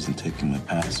computer isn't taking my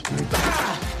password.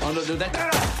 Oh, no, do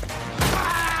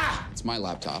that. It's my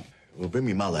laptop. Well, bring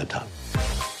me my laptop.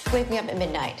 Wake me up at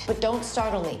midnight, but don't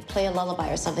startle me. Play a lullaby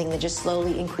or something that just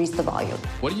slowly increase the volume.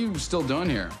 What are you still doing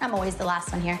here? I'm always the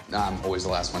last one here. I'm always the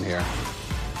last one here.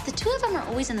 The two of them are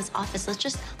always in this office. Let's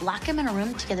just lock them in a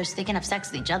room together so they can have sex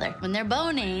with each other. When they're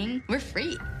boning, we're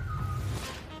free.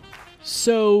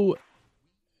 So,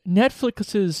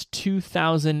 Netflix's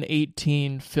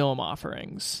 2018 film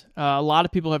offerings. A lot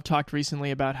of people have talked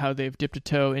recently about how they've dipped a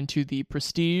toe into the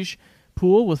prestige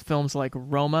pool with films like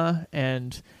Roma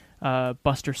and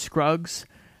Buster Scruggs,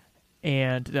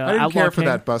 and I didn't care for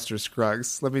that Buster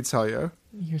Scruggs, let me tell you.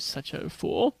 You're such a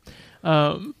fool.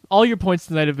 All your points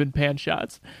tonight have been pan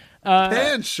shots.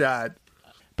 Pan shot.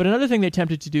 But another thing they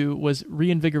attempted to do was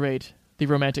reinvigorate the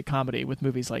romantic comedy with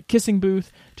movies like Kissing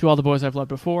Booth, To All the Boys I've Loved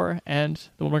Before, and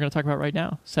the one we're going to talk about right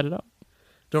now, Set It Up.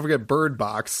 Don't forget Bird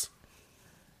Box.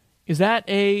 Is that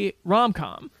a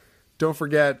rom-com? Don't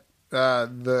forget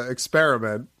The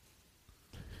Experiment.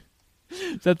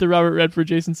 Is that the Robert Redford,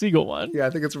 Jason Segel one? Yeah,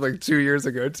 I think it's from like 2 years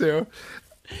ago, too.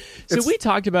 So we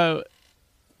talked about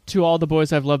To All the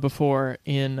Boys I've Loved Before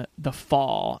in the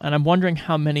fall, and I'm wondering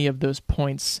how many of those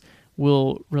points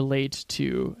will relate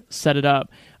to Set It Up.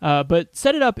 But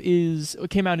Set It Up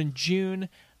came out in June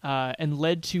and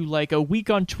led to like a week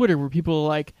on Twitter where people were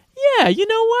like, yeah, you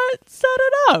know what? Set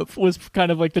It Up was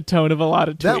kind of like the tone of a lot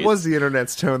of tweets. That was the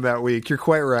internet's tone that week. You're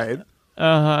quite right.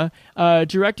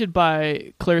 Directed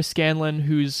by Claire Scanlon,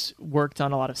 who's worked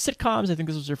on a lot of sitcoms. I think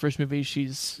this was her first movie.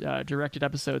 She's directed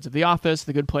episodes of The Office,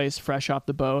 The Good Place, Fresh Off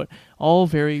the Boat, all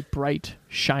very bright,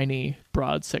 shiny,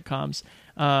 broad sitcoms.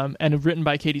 and written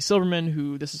by Katie Silverman,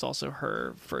 who this is also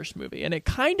her first movie. And it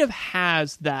kind of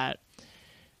has that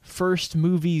first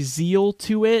movie zeal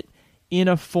to it in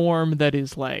a form that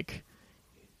is like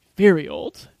very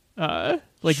old.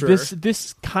 Like Sure.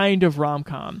 this kind of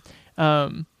rom-com.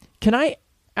 Can I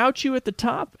out you at the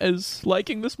top as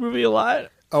liking this movie a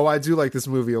lot? Oh, I do like this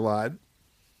movie a lot.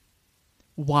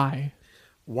 Why?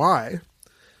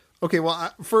 Okay,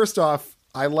 well, first off,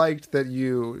 I liked that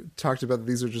you talked about that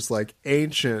these are just like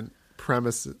ancient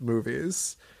premise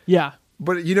movies. Yeah.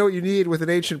 But you know what you need with an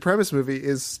ancient premise movie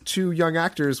is two young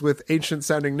actors with ancient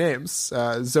sounding names,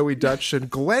 Zoe Dutch and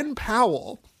Glenn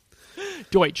Powell.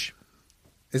 Deutsch.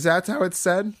 Is that how it's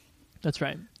said? That's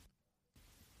right.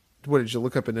 What, did you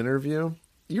look up an interview?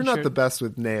 You're not the best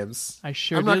with names. I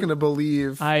sure I'm not going to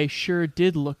believe. I sure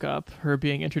did look up her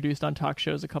being introduced on talk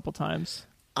shows a couple times.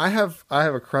 I have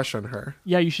a crush on her.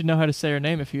 Yeah, you should know how to say her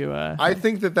name if you... I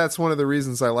think that's one of the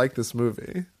reasons I like this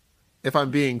movie, if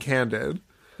I'm being candid.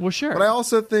 Well, sure. But I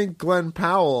also think Glenn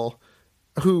Powell,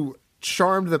 who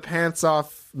charmed the pants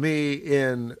off me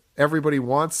in Everybody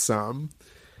Wants Some,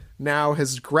 now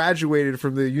has graduated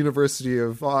from the University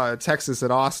of Texas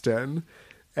at Austin,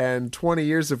 and 20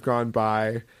 years have gone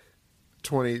by,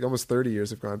 almost 30 years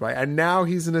have gone by, and now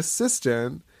he's an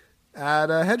assistant at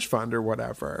a hedge fund or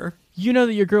whatever. You know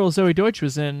that your girl Zoe Deutsch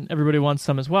was in Everybody Wants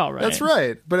Some as well, right? That's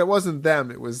right. But it wasn't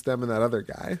them. It was them and that other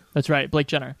guy. That's right. Blake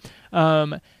Jenner.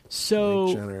 Blake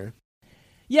Jenner.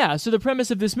 Yeah, so the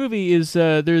premise of this movie is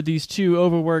there are these two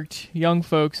overworked young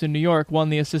folks in New York, one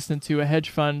the assistant to a hedge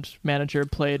fund manager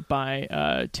played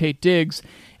by Tate Diggs,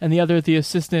 and the other the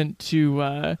assistant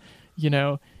to,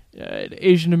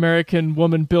 Asian American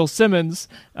woman Bill Simmons,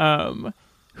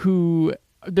 who...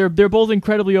 They're both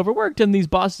incredibly overworked, and these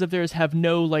bosses of theirs have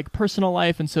no like personal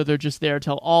life, and so they're just there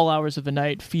till all hours of the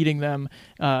night feeding them.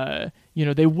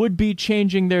 They would be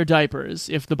changing their diapers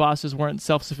if the bosses weren't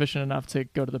self-sufficient enough to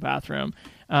go to the bathroom.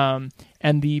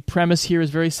 And the premise here is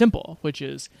very simple, which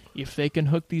is if they can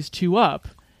hook these two up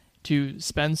to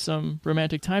spend some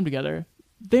romantic time together,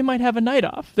 they might have a night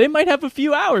off. They might have a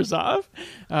few hours off.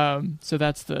 So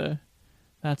that's the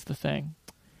thing.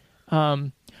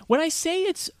 When I say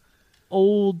it's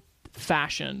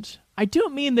old-fashioned, I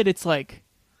don't mean that it's like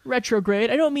retrograde.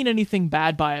 I don't mean anything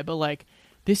bad by it, but like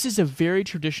this is a very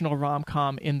traditional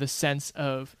rom-com in the sense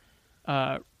of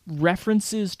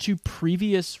references to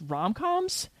previous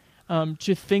rom-coms,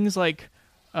 to things like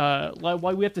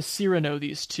why we have to Cyrano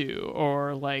these two,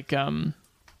 or like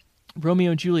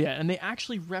Romeo and Juliet, and they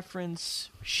actually reference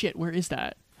where is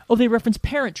that? Oh, they reference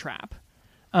Parent Trap.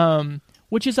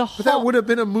 Which is But that would have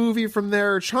been a movie from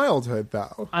their childhood,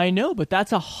 though. I know, but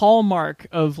that's a hallmark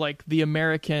of like the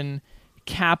American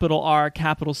capital R,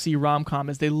 capital C rom-com,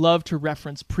 is they love to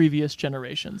reference previous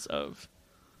generations of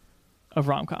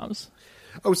rom-coms.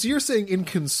 Oh, so you're saying in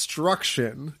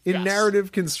construction, in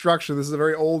narrative construction, this is a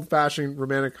very old-fashioned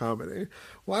romantic comedy.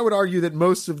 Well, I would argue that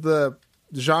most of the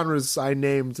genres I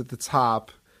named at the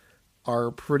top are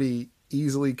pretty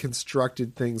easily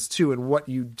constructed things too, and what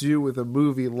you do with a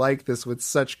movie like this with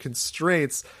such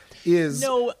constraints is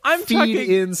feed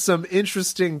in some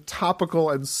interesting topical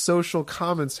and social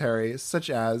commentary, such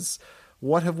as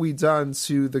what have we done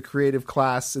to the creative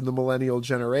class in the millennial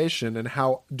generation, and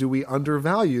how do we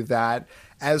undervalue that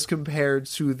as compared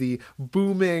to the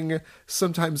booming,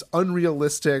 sometimes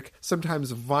unrealistic,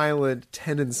 sometimes violent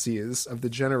tendencies of the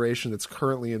generation that's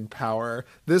currently in power.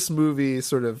 This movie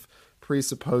sort of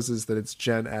presupposes that it's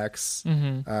Gen X,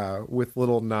 with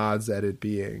little nods at it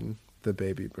being the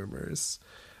baby boomers.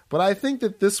 But I think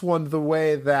that this one, the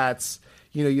way that,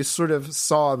 you sort of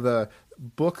saw the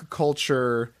book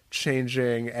culture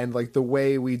changing and like the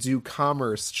way we do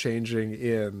commerce changing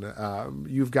in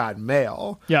You've Got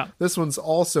Mail. Yeah. This one's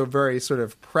also very sort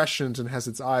of prescient and has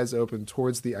its eyes open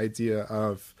towards the idea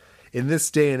of, in this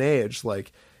day and age,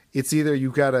 like, it's either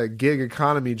you've got a gig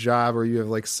economy job or you have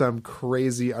like some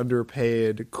crazy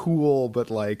underpaid, cool, but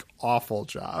like awful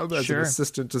job as an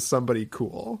assistant to somebody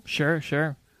cool.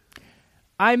 Sure.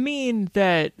 I mean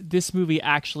that this movie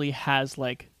actually has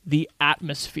like the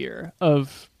atmosphere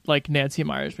of like Nancy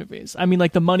Meyers movies. I mean,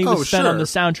 like the money was spent on the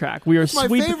soundtrack. It's my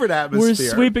favorite atmosphere. We're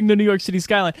sweeping the New York City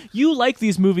skyline. You like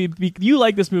this movie,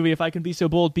 if I can be so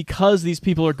bold, because these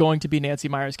people are going to be Nancy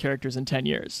Meyers characters in 10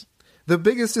 years. The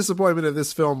biggest disappointment of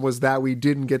this film was that we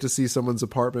didn't get to see someone's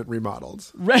apartment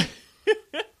remodeled. Right.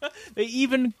 They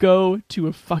even go to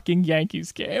a fucking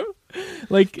Yankees game.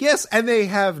 Like, yes, and they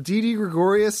have Didi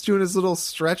Gregorius doing his little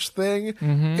stretch thing.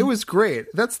 Mm-hmm. It was great.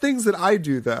 That's things that I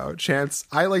do though, Chance.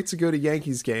 I like to go to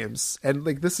Yankees games, and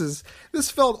like this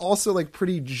felt also like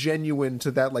pretty genuine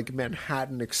to that like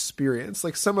Manhattan experience.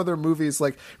 Like some other movies,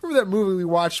 like remember that movie we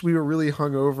watched? We were really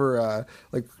hungover,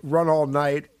 like Run All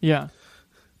Night. Yeah,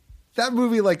 that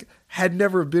movie like had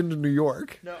never been to New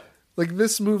York. No. Like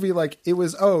this movie, like it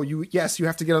was, you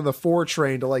have to get on the 4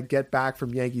 train to like get back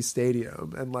from Yankee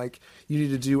Stadium, and like you need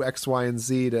to do X, Y, and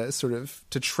Z to sort of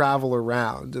to travel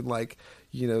around, and like,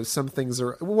 you know, some things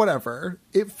are whatever.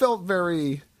 It felt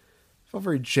very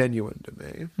genuine to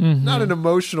me. Mm-hmm. Not an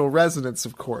emotional resonance,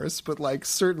 of course, but like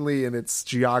certainly in its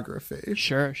geography.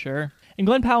 Sure. And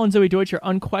Glenn Powell and Zoe Deutsch are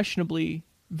unquestionably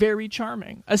very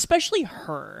charming, especially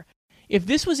her. If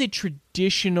this was a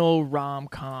traditional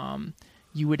rom-com,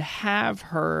 you would have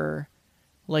her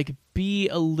like be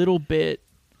a little bit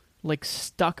like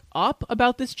stuck up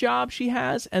about this job she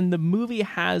has, and the movie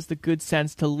has the good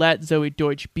sense to let Zoe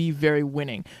Deutsch be very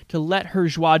winning, to let her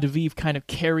joie de vivre kind of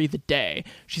carry the day.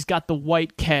 She's got the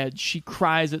white kedge, she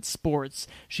cries at sports,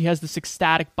 she has this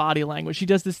ecstatic body language, she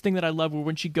does this thing that I love where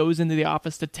when she goes into the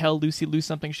office to tell Lucy Liu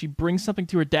something, she brings something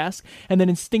to her desk and then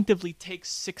instinctively takes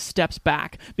 6 steps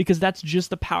back, because that's just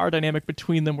the power dynamic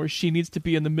between them, where she needs to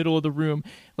be in the middle of the room.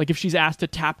 Like if she's asked to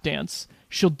tap dance,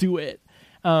 she'll do it.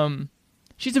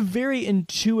 She's a very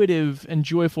intuitive and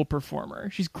joyful performer.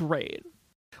 She's great.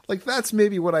 Like that's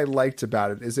maybe what I liked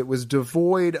about it, is it was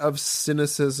devoid of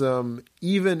cynicism,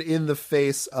 even in the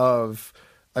face of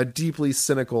a deeply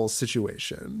cynical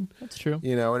situation. That's true.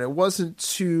 You know, and it wasn't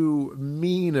too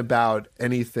mean about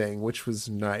anything, which was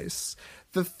nice.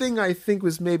 The thing I think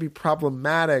was maybe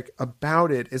problematic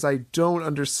about it is I don't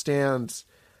understand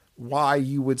why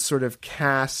you would sort of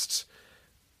cast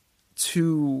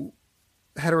 2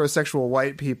 heterosexual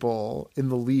white people in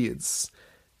the leads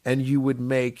and you would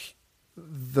make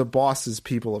the bosses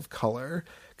people of color.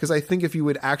 Because I think if you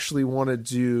would actually want to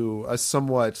do a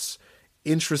somewhat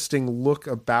interesting look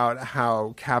about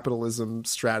how capitalism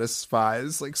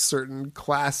stratifies like certain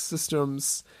class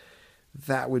systems,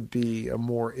 that would be a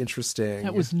more interesting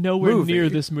That was nowhere movie. near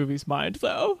this movie's mind,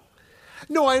 though.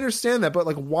 No, I understand that, but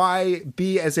like why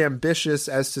be as ambitious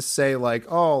as to say like,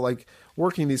 oh, like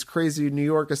working these crazy New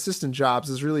York assistant jobs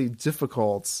is really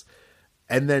difficult,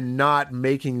 and then not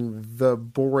making the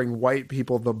boring white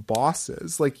people the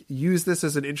bosses. Like use this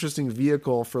as an interesting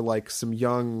vehicle for like some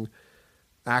young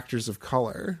actors of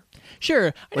color.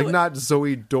 Sure. Like not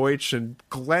Zoe Deutsch and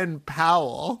Glenn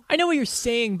Powell. I know what you're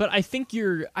saying, but I think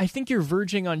you're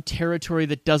verging on territory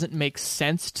that doesn't make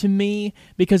sense to me,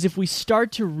 because if we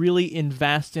start to really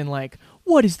invest in like,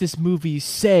 what is this movie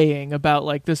saying about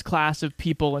like this class of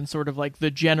people and sort of like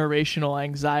the generational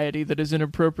anxiety that is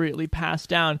inappropriately passed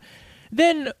down,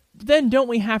 then don't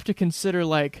we have to consider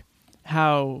like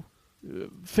how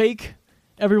fake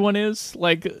everyone is?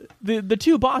 Like the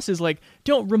 2 bosses like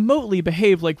don't remotely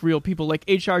behave like real people. Like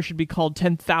HR should be called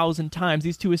 10,000 times.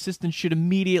 These 2 assistants should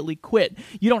immediately quit.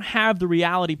 You don't have the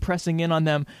reality pressing in on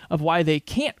them of why they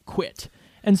can't quit.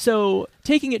 And so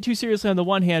taking it too seriously on the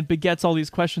one hand begets all these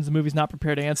questions the movie's not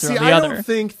prepared to answer on the other. I don't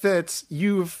think that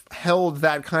you've held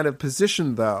that kind of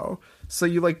position though. So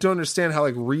you like don't understand how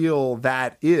like real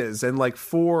that is. And like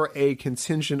for a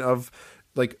contingent of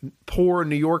like poor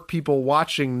New York people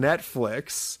watching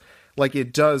Netflix, like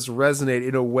it does resonate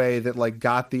in a way that like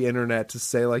got the internet to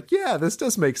say like, yeah, this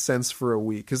does make sense for a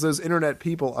week. Because those internet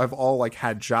people have all like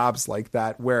had jobs like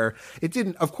that where it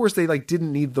didn't, of course they like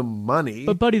didn't need the money.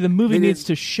 But buddy, the movie needs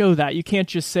to show that. You can't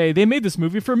just say they made this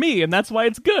movie for me and that's why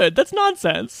it's good. That's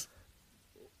nonsense.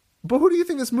 But who do you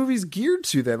think this movie's geared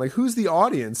to then? Like who's the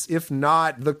audience if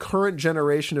not the current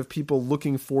generation of people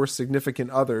looking for significant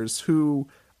others who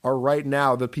are right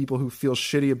now the people who feel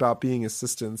shitty about being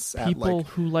assistants at people like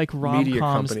who like media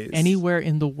rom-coms companies anywhere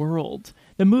in the world.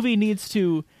 The movie needs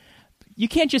to. You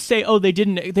can't just say, "Oh, they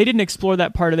didn't explore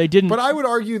that part," or they didn't. But I would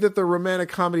argue that the romantic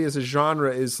comedy as a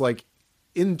genre is like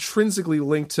intrinsically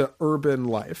linked to urban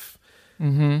life.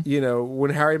 Mm-hmm. You know,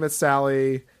 When Harry Met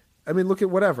Sally. I mean, look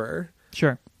at whatever.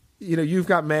 Sure. You know, You've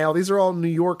Got Mail. These are all New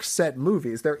York set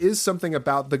movies. There is something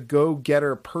about the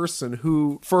go-getter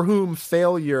person for whom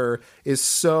failure is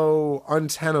so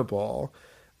untenable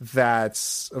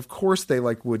that, of course, they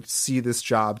like would see this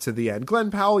job to the end.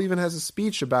 Glenn Powell even has a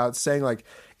speech about saying like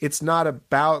it's not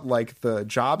about like the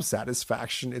job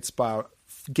satisfaction. It's about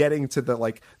getting to the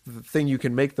like the thing you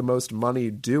can make the most money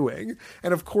doing.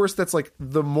 And of course, that's like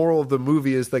the moral of the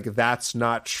movie is like that's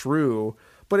not true,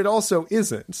 but it also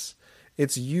isn't.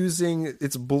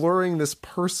 It's blurring this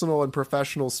personal and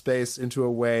professional space into a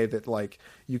way that like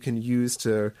you can use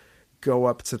to go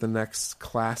up to the next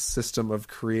class system of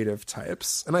creative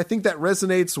types. And I think that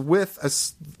resonates with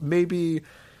maybe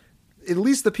at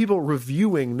least the people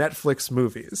reviewing Netflix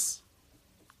movies.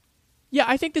 Yeah,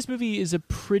 I think this movie is a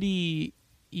pretty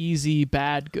easy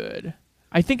bad good.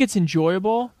 I think it's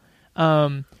enjoyable.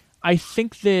 I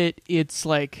think that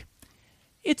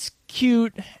it's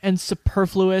cute and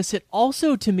superfluous. It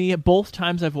also, to me, at both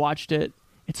times I've watched it,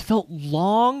 it's felt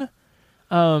long.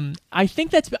 I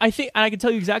think, and I can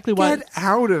tell you exactly why. Get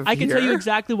out of here. I can tell you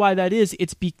exactly why that is.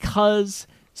 It's because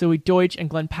Zoe Deutch and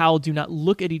Glenn Powell do not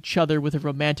look at each other with a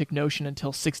romantic notion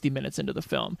until 60 minutes into the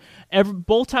film.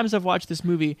 Both times I've watched this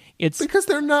movie, it's because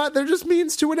they're just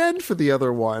means to an end for the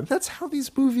other one. That's how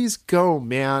these movies go,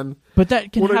 man. But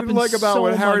that can happen. What I didn't like about so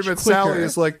when Harry much Met quicker. Sally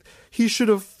is like, she should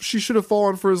have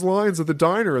fallen for his lines at the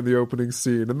diner in the opening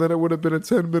scene, and then it would have been a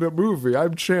 10-minute movie.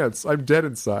 I'm dead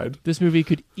inside. This movie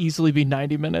could easily be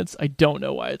 90 minutes. I don't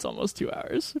know why it's almost 2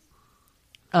 hours.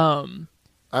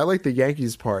 I like the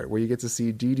Yankees part where you get to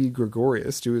see Didi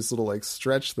Gregorius do his little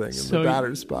stretch thing in the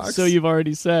batter's box. So you've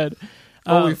already said.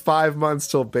 Only 5 months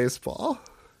till baseball.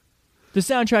 The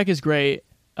soundtrack is great.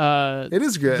 It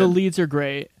is good. The leads are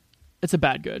great. It's a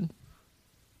bad good.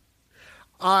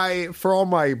 For all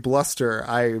my bluster,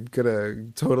 I'm gonna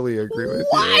totally agree with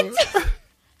you.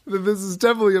 This is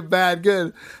definitely a bad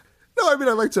good. No, I mean,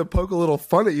 I like to poke a little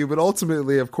fun at you, but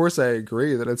ultimately, of course, I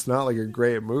agree that it's not a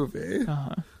great movie.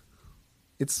 Uh-huh.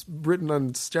 It's written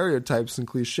on stereotypes and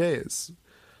cliches,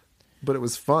 but it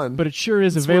was fun. But it sure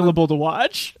is available to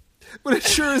watch. But it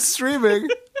sure is streaming.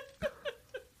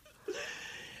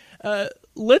 I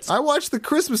watched The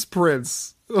Christmas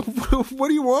Prince. What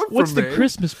do you want from me? What's The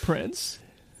Christmas Prince?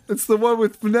 It's the one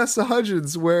with Vanessa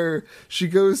Hudgens where she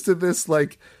goes to this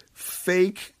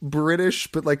fake British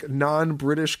but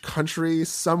non-British country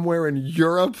somewhere in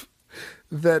Europe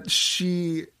that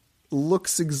she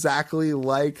looks exactly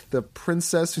like the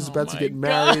princess who's about to get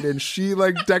married, and she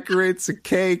decorates a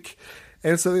cake,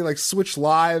 and so they switch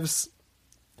lives.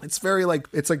 It's very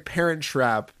it's like Parent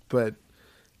Trap, but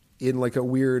in a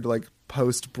weird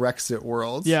post-Brexit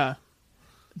world. Yeah,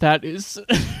 that is.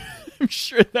 I'm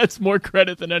sure that's more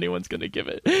credit than anyone's going to give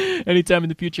it anytime in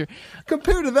the future.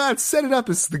 Compared to that, set it up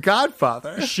as The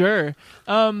Godfather. Sure.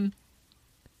 But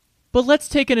let's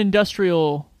take an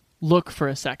industrial look for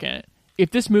a second.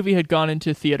 If this movie had gone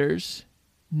into theaters,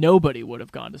 nobody would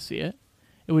have gone to see it.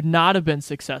 It would not have been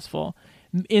successful.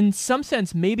 In some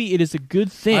sense, maybe it is a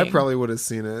good thing. I probably would have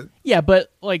seen it. Yeah,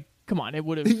 but come on, it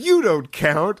would have. You don't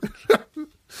count.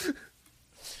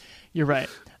 You're right.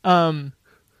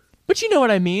 But you know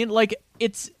what I mean?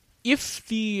 It's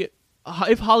if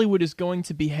Hollywood is going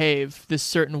to behave this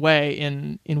certain way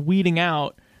in weeding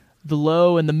out the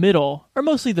low and the middle, or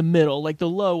mostly the middle, the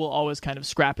low will always kind of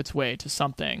scrap its way to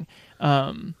something.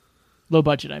 Low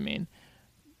budget, I mean.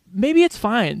 Maybe it's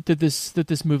fine that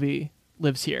this movie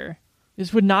lives here.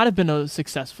 This would not have been a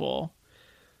successful.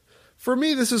 For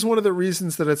me, this is one of the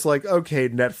reasons that it's okay,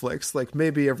 Netflix,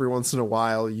 maybe every once in a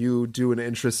while you do an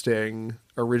interesting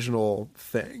original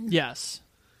thing. Yes.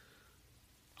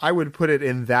 I would put it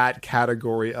in that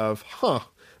category of,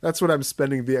 that's what I'm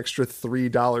spending the extra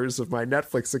 $3 of my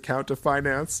Netflix account to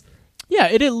finance. Yeah,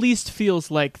 it at least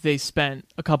feels like they spent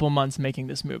a couple months making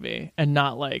this movie and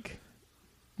not Netflix.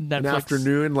 An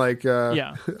afternoon,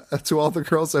 yeah. To all the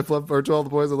girls I've loved, or to all the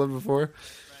boys I loved before.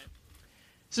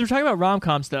 So we're talking about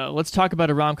rom-coms, though. Let's talk about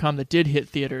a rom-com that did hit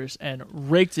theaters and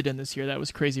raked it in this year. That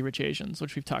was Crazy Rich Asians,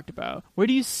 which we've talked about. Where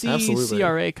do you see Absolutely.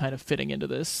 CRA kind of fitting into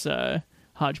this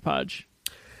hodgepodge?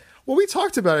 Well, we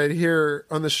talked about it here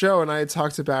on the show, and I had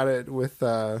talked about it with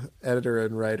editor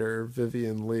and writer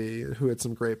Vivian Lee, who had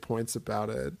some great points about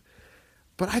it.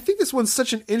 But I think this one's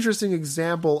such an interesting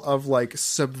example of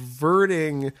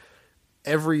subverting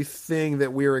everything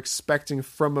that we are expecting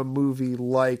from a movie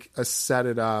like a Set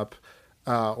It Up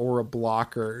or a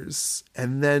Blockers,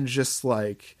 and then just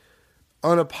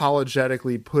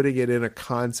unapologetically putting it in a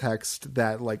context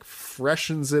that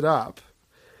freshens it up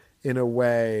in a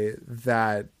way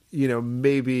that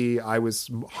maybe I was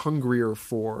hungrier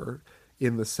for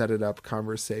in the Set It Up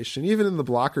conversation, even in the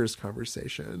Blockers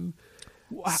conversation.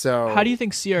 So how do you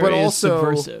think CRA is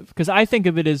subversive? Because I think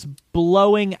of it as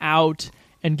blowing out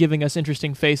and giving us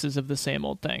interesting faces of the same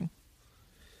old thing.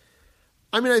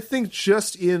 I mean, I think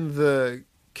just in the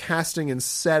casting and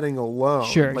setting alone,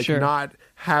 sure. Not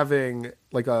having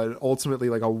ultimately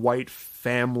a white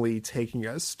family taking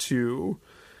us to,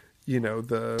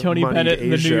 the Tony Bennett Asia.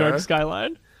 and the New York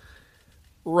skyline.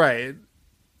 Right.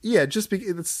 Yeah, just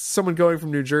it's someone going from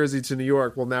New Jersey to New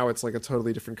York. Well, now it's a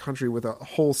totally different country with a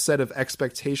whole set of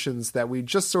expectations that we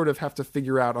just sort of have to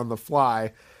figure out on the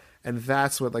fly And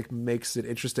that's what like makes it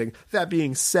interesting. That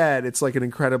being said, it's like an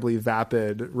incredibly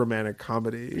vapid romantic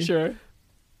comedy. Sure.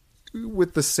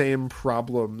 With the same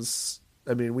problems.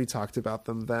 I mean, we talked about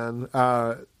them then,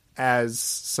 as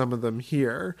some of them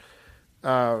here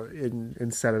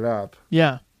in Set It Up.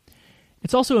 Yeah.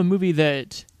 It's also a movie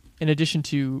that, in addition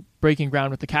to breaking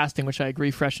ground with the casting, which I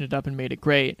agree freshened it up and made it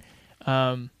great,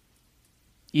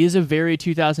 is a very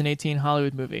 2018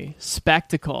 Hollywood movie.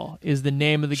 Spectacle is the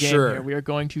name of the game here. We are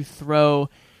going to throw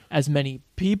as many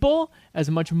people, as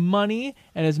much money,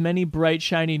 and as many bright,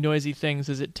 shiny, noisy things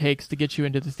as it takes to get you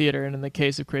into the theater. And in the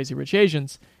case of Crazy Rich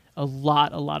Asians, a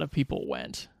lot of people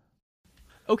went.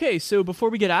 Okay, so before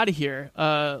we get out of here,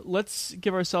 let's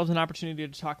give ourselves an opportunity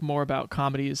to talk more about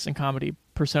comedies and comedy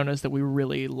personas that we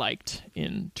really liked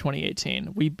in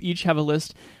 2018. We each have a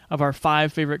list of our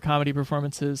 5 favorite comedy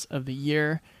performances of the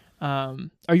year. Are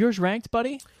yours ranked,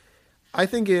 buddy? I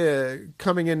think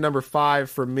coming in number 5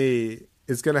 for me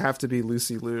is going to have to be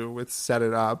Lucy Liu with Set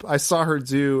It Up. I saw her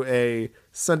do a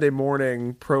Sunday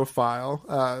Morning profile,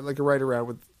 like right around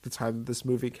with the time this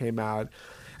movie came out.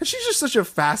 And she's just such a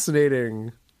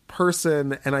fascinating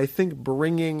person. And I think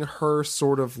bringing her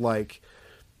sort of like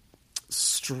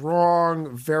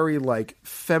strong, very like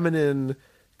feminine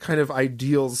kind of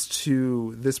ideals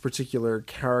to this particular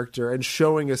character and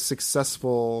showing a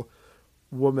successful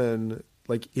woman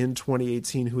like in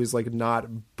 2018 who is like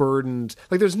not burdened.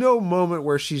 Like there's no moment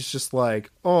where she's just like,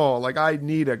 oh, like I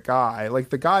need a guy. Like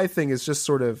the guy thing is just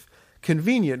sort of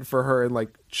convenient for her and like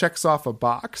checks off a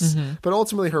box. But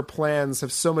ultimately her plans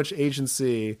have so much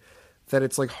agency that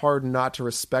it's like hard not to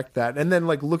respect that. And then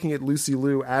like looking at Lucy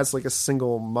Liu as like a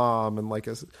single mom and like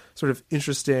a sort of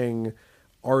interesting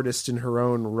artist in her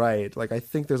own right. Like I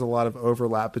think there's a lot of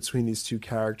overlap between these two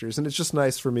characters, and it's just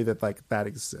nice for me that like that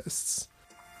exists.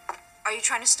 Are you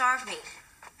trying to starve me?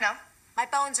 No. My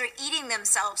bones are eating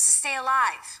themselves to stay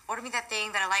alive. Order me that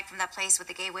thing that I like from that place with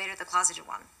the gay waiter, the closeted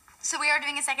one. So we are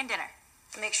doing a second dinner.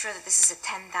 Make sure that this is at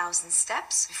 10,000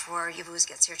 steps before Yavuz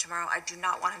gets here tomorrow. I do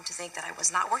not want him to think that I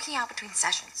was not working out between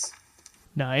sessions.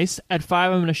 Nice. At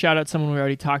 5, I'm going to shout out someone we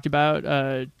already talked about,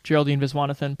 Geraldine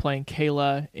Viswanathan playing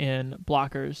Kayla in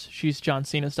Blockers. She's John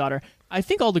Cena's daughter. I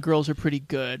think all the girls are pretty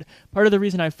good. Part of the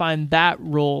reason I find that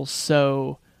role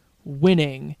so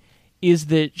winning is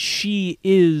that she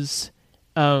is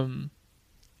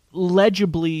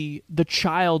legibly the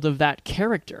child of that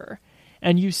character.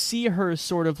 And you see her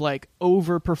sort of like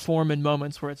overperform in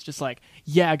moments where it's just like,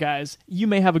 yeah, guys, you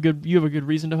have a good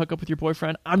reason to hook up with your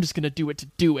boyfriend. I'm just going to do it to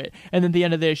do it. And then at the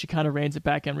end of the day, she kind of reins it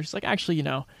back in where she's like, actually, you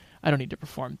know, I don't need to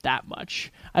perform that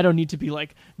much. I don't need to be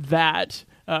like that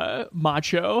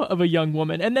macho of a young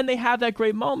woman. And then they have that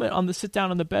great moment on the sit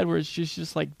down on the bed where she's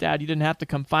just like, Dad, you didn't have to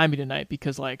come find me tonight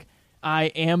because like,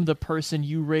 I am the person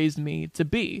you raised me to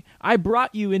be. I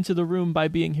brought you into the room by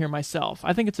being here myself.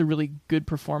 I think it's a really good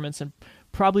performance and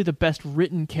probably the best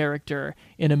written character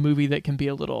in a movie that can be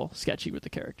a little sketchy with the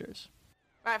characters.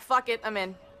 All right, fuck it. I'm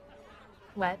in.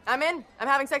 What? I'm in. I'm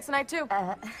having sex tonight, too.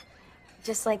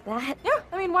 Just like that? Yeah,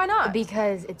 I mean, why not?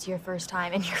 Because it's your first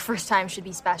time, and your first time should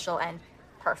be special and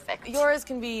perfect. Yours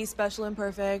can be special and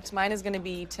perfect. Mine is going to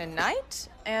be tonight,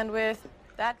 and with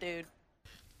that dude.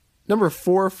 Number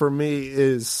 4 for me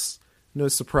is, no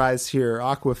surprise here,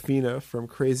 Awkwafina from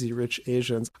Crazy Rich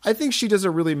Asians. I think she does a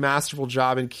really masterful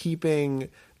job in keeping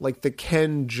like the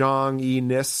Ken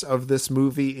Jeong-y-ness of this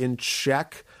movie in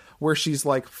check, where she's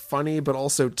like funny but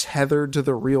also tethered to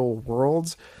the real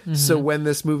world. So when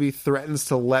this movie threatens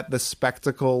to let the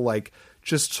spectacle like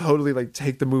just totally like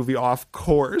take the movie off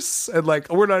course and like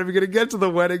we're not even gonna get to the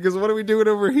wedding because what are we doing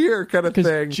over here kind of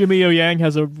thing, Jimmy O Yang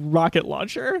has a rocket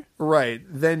launcher, right?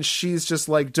 Then she's just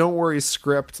like, don't worry,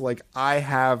 script, like I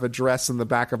have a dress in the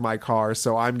back of my car,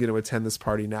 so I'm gonna attend this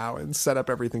party now and set up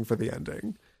everything for the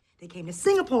ending. They came to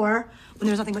Singapore when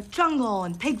there was nothing but jungle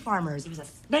and pig farmers. There was a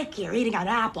snake here eating an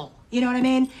apple, you know what I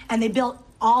mean? And they built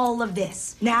all of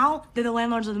this. Now, they're the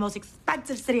landlords of the most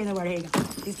expensive city in the world. Here you go.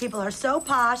 These people are so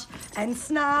posh and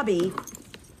snobby,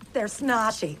 they're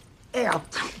snotty. Ew.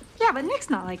 Yeah, but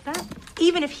Nick's not like that.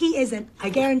 Even if he isn't, I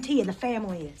guarantee you the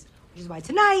family is. Which is why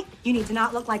tonight, you need to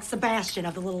not look like Sebastian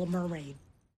of The Little Mermaid.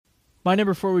 My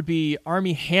number 4 would be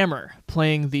Armie Hammer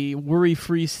playing the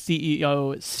worry-free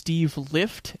CEO Steve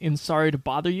Lift in Sorry to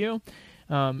Bother You.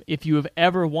 If you have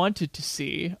ever wanted to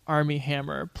see Armie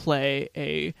Hammer play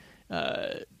a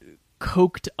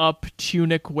coked up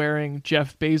tunic wearing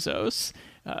Jeff Bezos,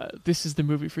 this is the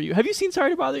movie for you. Have you seen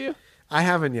Sorry to Bother You? I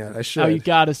haven't yet. I should. Oh, you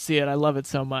gotta see it. I love it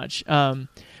so much.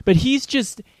 But he's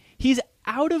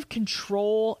out of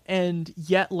control and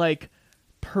yet like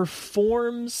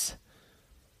performs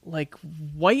like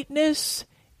whiteness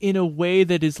in a way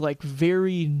that is like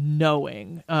very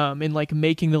knowing, in like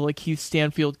making the Lakeith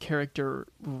Stanfield character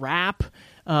rap,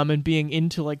 and being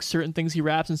into like certain things he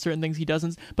raps and certain things he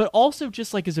doesn't, but also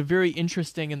just like is a very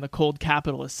interesting in the cold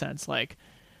capitalist sense. Like,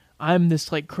 I'm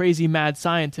this like crazy mad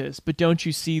scientist, but don't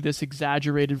you see this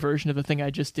exaggerated version of the thing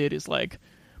I just did is like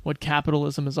what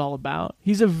capitalism is all about?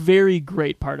 He's a very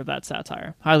great part of that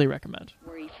satire. Highly recommend.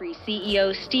 Worry-free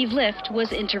CEO Steve Lift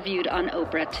was interviewed on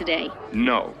Oprah today.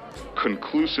 No.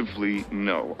 Conclusively,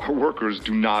 no. Our workers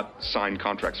do not sign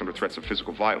contracts under threats of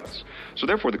physical violence. So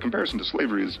therefore, the comparison to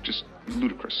slavery is just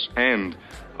ludicrous and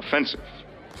offensive.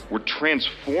 We're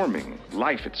transforming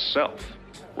life itself.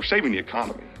 We're saving the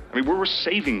economy. I mean, we're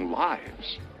saving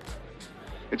lives.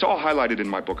 It's all highlighted in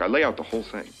my book. I lay out the whole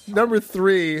thing. Number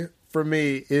 3 for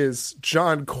me is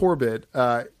John Corbett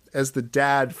as the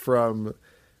dad from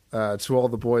To All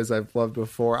the Boys I've Loved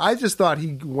Before. I just thought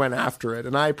he went after it,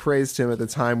 and I praised him at the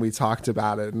time we talked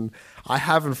about it, and I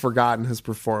haven't forgotten his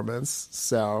performance.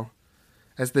 So,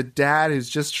 as the dad who's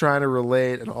just trying to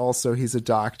relate, and also he's a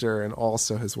doctor, and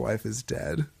also his wife is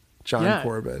dead, John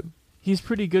Corbett. He's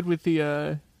pretty good with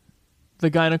the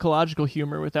gynecological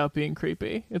humor without being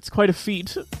creepy. It's quite a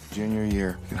feat. Junior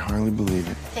year. Can hardly believe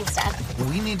it. Thanks, Dad.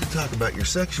 We need to talk about your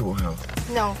sexual health.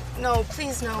 No,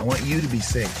 please no. I want you to be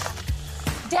safe.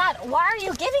 Dad, why are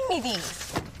you giving me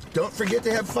these? Don't forget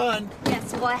to have fun.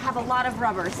 Yes, well, I have a lot of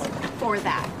rubbers for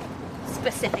that,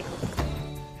 specifically.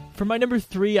 For my number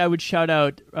 3, I would shout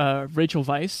out Rachel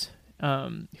Weisz,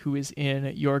 who is in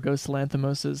Yorgos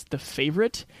Lanthimos' The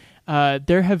Favorite.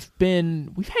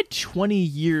 We've had 20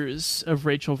 years of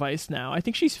Rachel Weisz now. I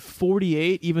think she's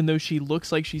 48, even though she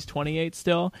looks like she's 28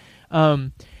 still.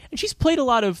 And she's played a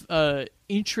lot of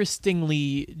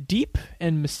interestingly deep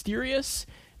and mysterious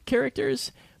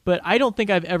characters, but I don't think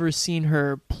I've ever seen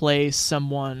her play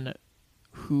someone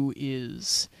who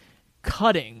is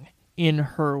cutting in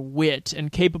her wit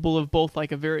and capable of both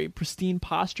like a very pristine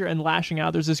posture and lashing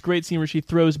out. There's this great scene where she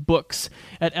throws books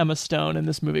at Emma Stone in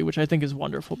this movie, which I think is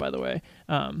wonderful, by the way.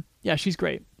 Yeah, she's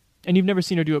great. And you've never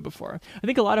seen her do it before. I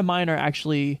think a lot of mine are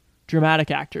actually dramatic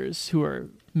actors who are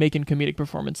making comedic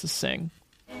performances sing.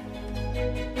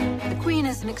 The Queen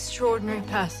is an extraordinary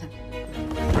person.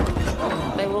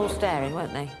 They were all staring,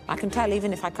 weren't they? I can tell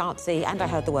even if I can't see, and I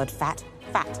heard the word fat,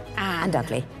 and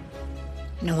ugly.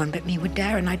 No one but me would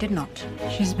dare, and I did not.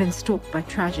 She's been stalked by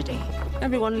tragedy.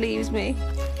 Everyone leaves me.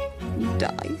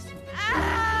 Dies.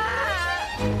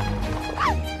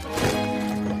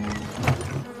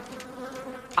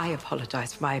 I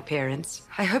apologize for my appearance.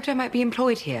 I hoped I might be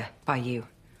employed here by you.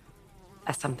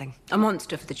 As something. A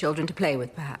monster for the children to play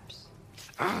with, perhaps.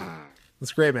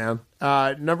 That's great, man.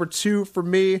 Number 2 for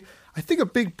me, I think a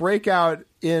big breakout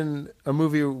in a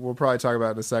movie we'll probably talk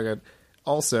about in a second,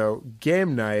 also,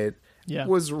 Game Night,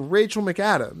 was Rachel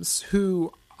McAdams,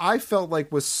 who I felt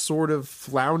like was sort of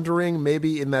floundering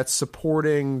maybe in that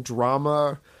supporting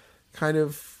drama kind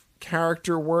of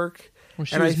character work. Well,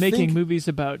 she was making movies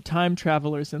about time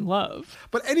travelers in love.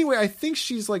 But anyway, I think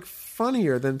she's like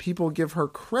funnier than people give her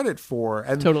credit for.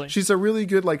 And totally. She's a really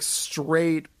good like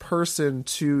straight person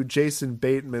to Jason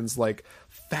Bateman's like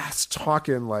fast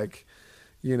talking like,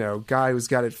 you know, guy who's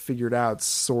got it figured out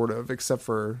sort of, except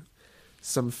for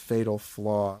some fatal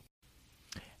flaw.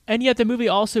 And yet the movie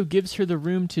also gives her the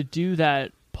room to do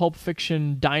that Pulp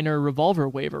Fiction diner revolver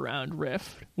wave around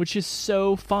riff, which is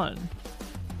so fun.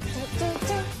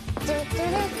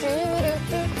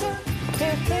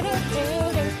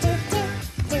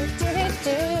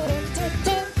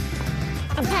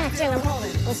 I'm packed and I'm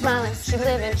holding, I'm smiling, she's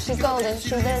living, she's golden,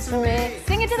 she lives for me.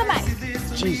 Sing it to the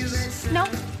mic. Jesus. No.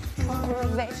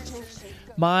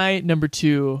 My number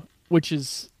 2, which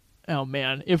is, oh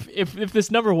man, if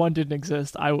this number 1 didn't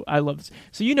exist, I love this.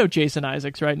 So you know Jason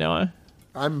Isaacs, right, Noah?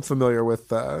 I'm familiar with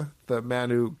the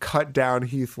man who cut down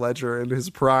Heath Ledger in his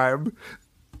prime.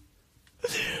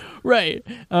 Right.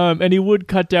 And he would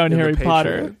cut down Harry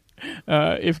Potter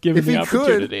if given the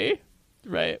opportunity.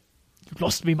 Could. Right. You've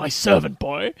lost me my servant,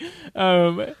 boy.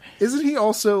 Isn't he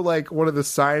also like one of the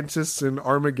scientists in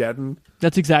Armageddon?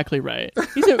 That's exactly right.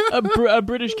 He's a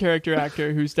British character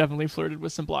actor who's definitely flirted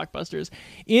with some blockbusters.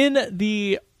 In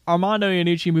the Armando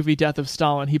Iannucci movie Death of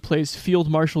Stalin, he plays Field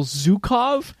Marshal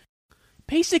Zhukov.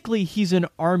 Basically, he's an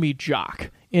army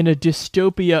jock in a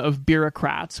dystopia of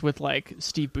bureaucrats with like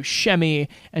Steve Buscemi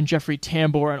and Jeffrey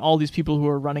Tambor and all these people who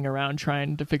are running around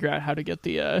trying to figure out how to get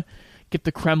the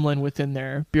Kremlin within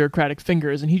their bureaucratic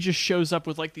fingers, and he just shows up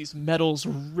with like these medals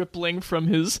rippling from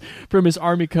his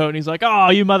army coat, and he's like, "Oh,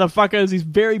 you motherfuckers!" He's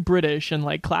very British and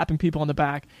like clapping people on the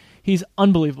back. He's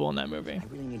unbelievable in that movie. I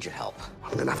really need your help.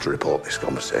 I'm going to have to report this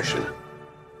conversation.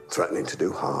 Threatening to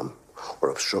do harm. or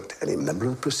obstruct any member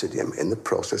of the Presidium in the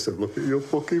process of looking at your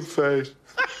fucking face.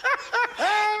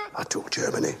 I took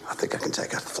Germany. I think I can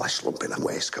take a flesh lump in a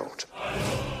waistcoat.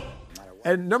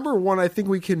 And number one, I think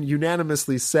we can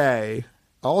unanimously say,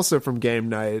 also from game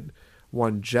night,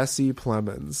 one Jesse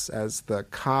Plemons as the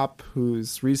cop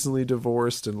who's recently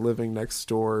divorced and living next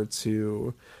door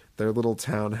to their little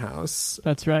townhouse.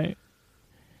 That's right.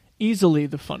 Easily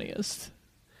the funniest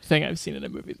thing I've seen in a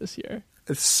movie this year.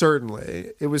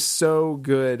 Certainly. It was so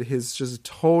good. His just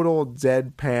total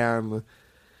deadpan,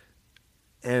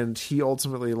 and he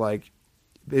ultimately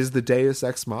is the Deus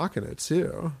Ex Machina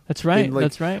too. That's right.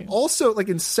 That's right. Also,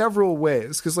 in several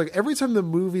ways, because every time the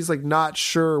movie's not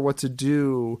sure what to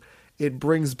do, it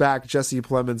brings back Jesse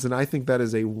Plemons, and I think that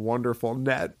is a wonderful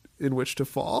net in which to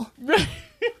fall.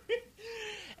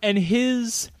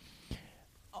 And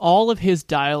all of his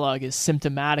dialogue is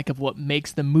symptomatic of what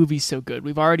makes the movie so good.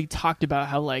 We've already talked about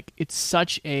how it's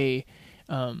such a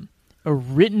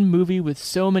written movie with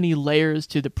so many layers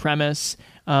to the premise,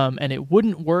 and it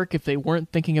wouldn't work if they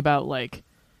weren't thinking about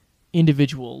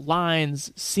individual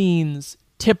lines, scenes,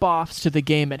 tip-offs to the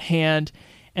game at hand.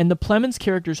 And the Plemons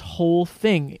character's whole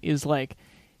thing is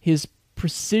his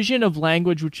precision of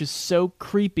language, which is so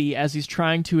creepy as he's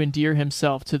trying to endear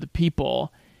himself to the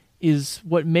people, is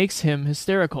what makes him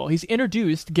hysterical. He's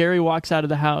introduced. Gary walks out of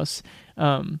the house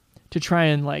to try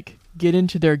and get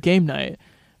into their game night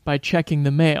by checking the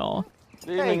mail.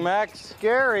 Good evening, Max.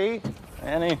 Gary.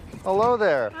 Annie. Hello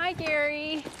there. Hi,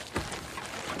 Gary.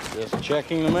 Just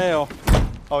checking the mail.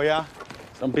 Oh, yeah?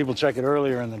 Some people check it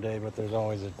earlier in the day, but there's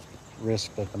always a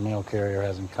risk that the mail carrier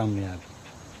hasn't come yet.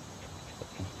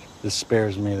 This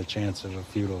spares me the chance of a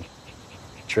futile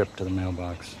trip to the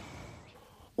mailbox.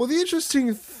 Well, the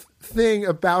interesting thing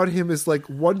about him is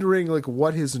wondering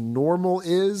what his normal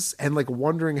is, and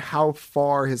wondering how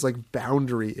far his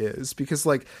boundary is, because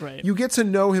right. You get to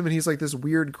know him and he's this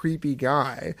weird creepy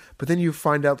guy, but then you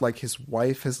find out his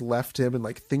wife has left him,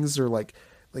 and things are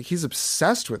he's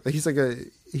obsessed with it.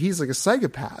 He's a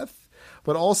psychopath,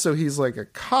 but also he's a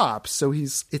cop, so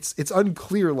it's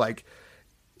unclear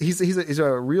he's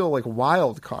a real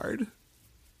wild card,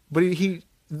 but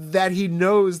he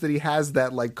knows that he has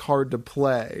that card to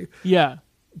play. Yeah.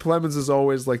 Plemons is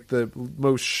always the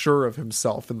most sure of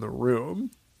himself in the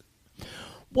room.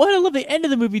 Well, I love the end of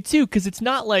the movie too, because it's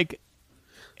not like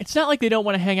they don't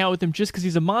want to hang out with him just because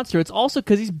he's a monster. It's also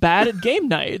because he's bad at game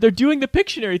night. They're doing the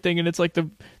Pictionary thing, and it's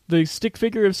the stick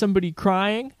figure of somebody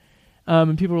crying,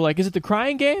 and people are like, "Is it the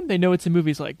crying game?" They know it's a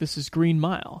movie. It's this is Green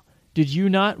Mile. Did you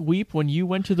not weep when you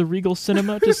went to the Regal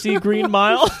Cinema to see Green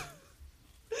Mile?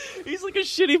 He's a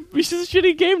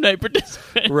shitty game night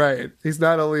participant. Right. He's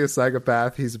not only a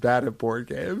psychopath, he's bad at board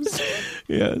games.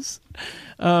 Yes.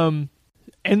 And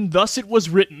thus it was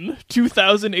written,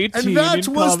 2018. And that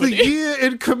was the year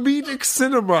in comedic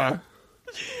cinema.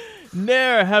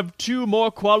 Ne'er have two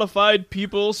more qualified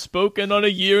people spoken on a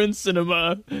year in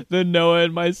cinema than Noah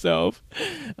and myself.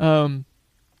 So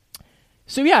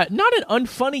yeah, not an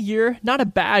unfunny year, not a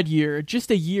bad year,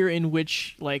 just a year in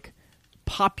which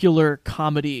popular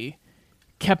comedy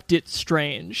kept it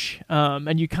strange,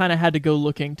 and you kind of had to go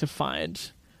looking to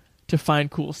find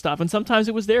cool stuff. And sometimes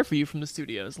it was there for you from the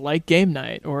studios, like Game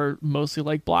Night, or mostly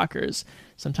like Blockers.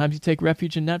 Sometimes you take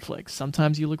refuge in Netflix.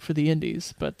 Sometimes you look for the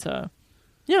indies. But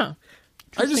yeah,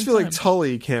 I just feel like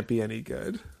Tully can't be any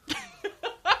good.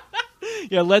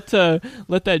 Yeah, let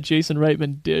that Jason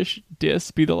Reitman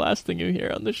diss be the last thing you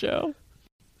hear on the show.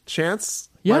 Chance,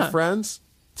 my friends,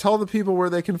 tell the people where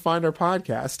they can find our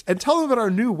podcast, and tell them about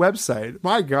our new website.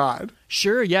 My God.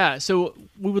 Sure, yeah. So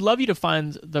we would love you to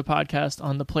find the podcast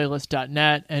on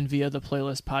theplaylist.net and via the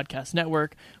Playlist Podcast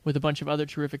Network, with a bunch of other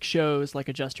terrific shows like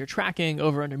Adjust Your Tracking,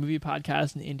 Over Under Movie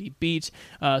Podcast, and Indie Beat.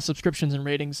 Subscriptions and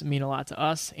ratings mean a lot to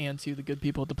us and to the good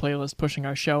people at the Playlist pushing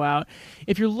our show out.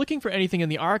 If you're looking for anything in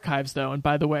the archives, though, and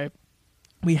by the way,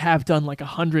 we have done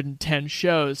 110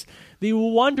 shows, the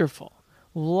wonderful,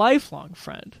 lifelong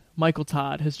friend Michael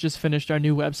Todd has just finished our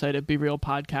new website at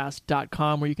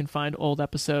BeRealPodcast.com, where you can find old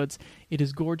episodes. It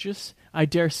is gorgeous. I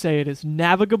dare say it is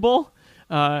navigable,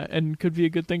 and could be a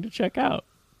good thing to check out.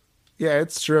 Yeah,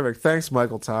 it's terrific. Thanks,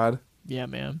 Michael Todd. Yeah,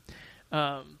 man.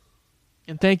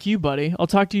 And thank you, buddy. I'll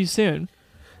talk to you soon.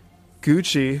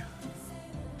 Gucci.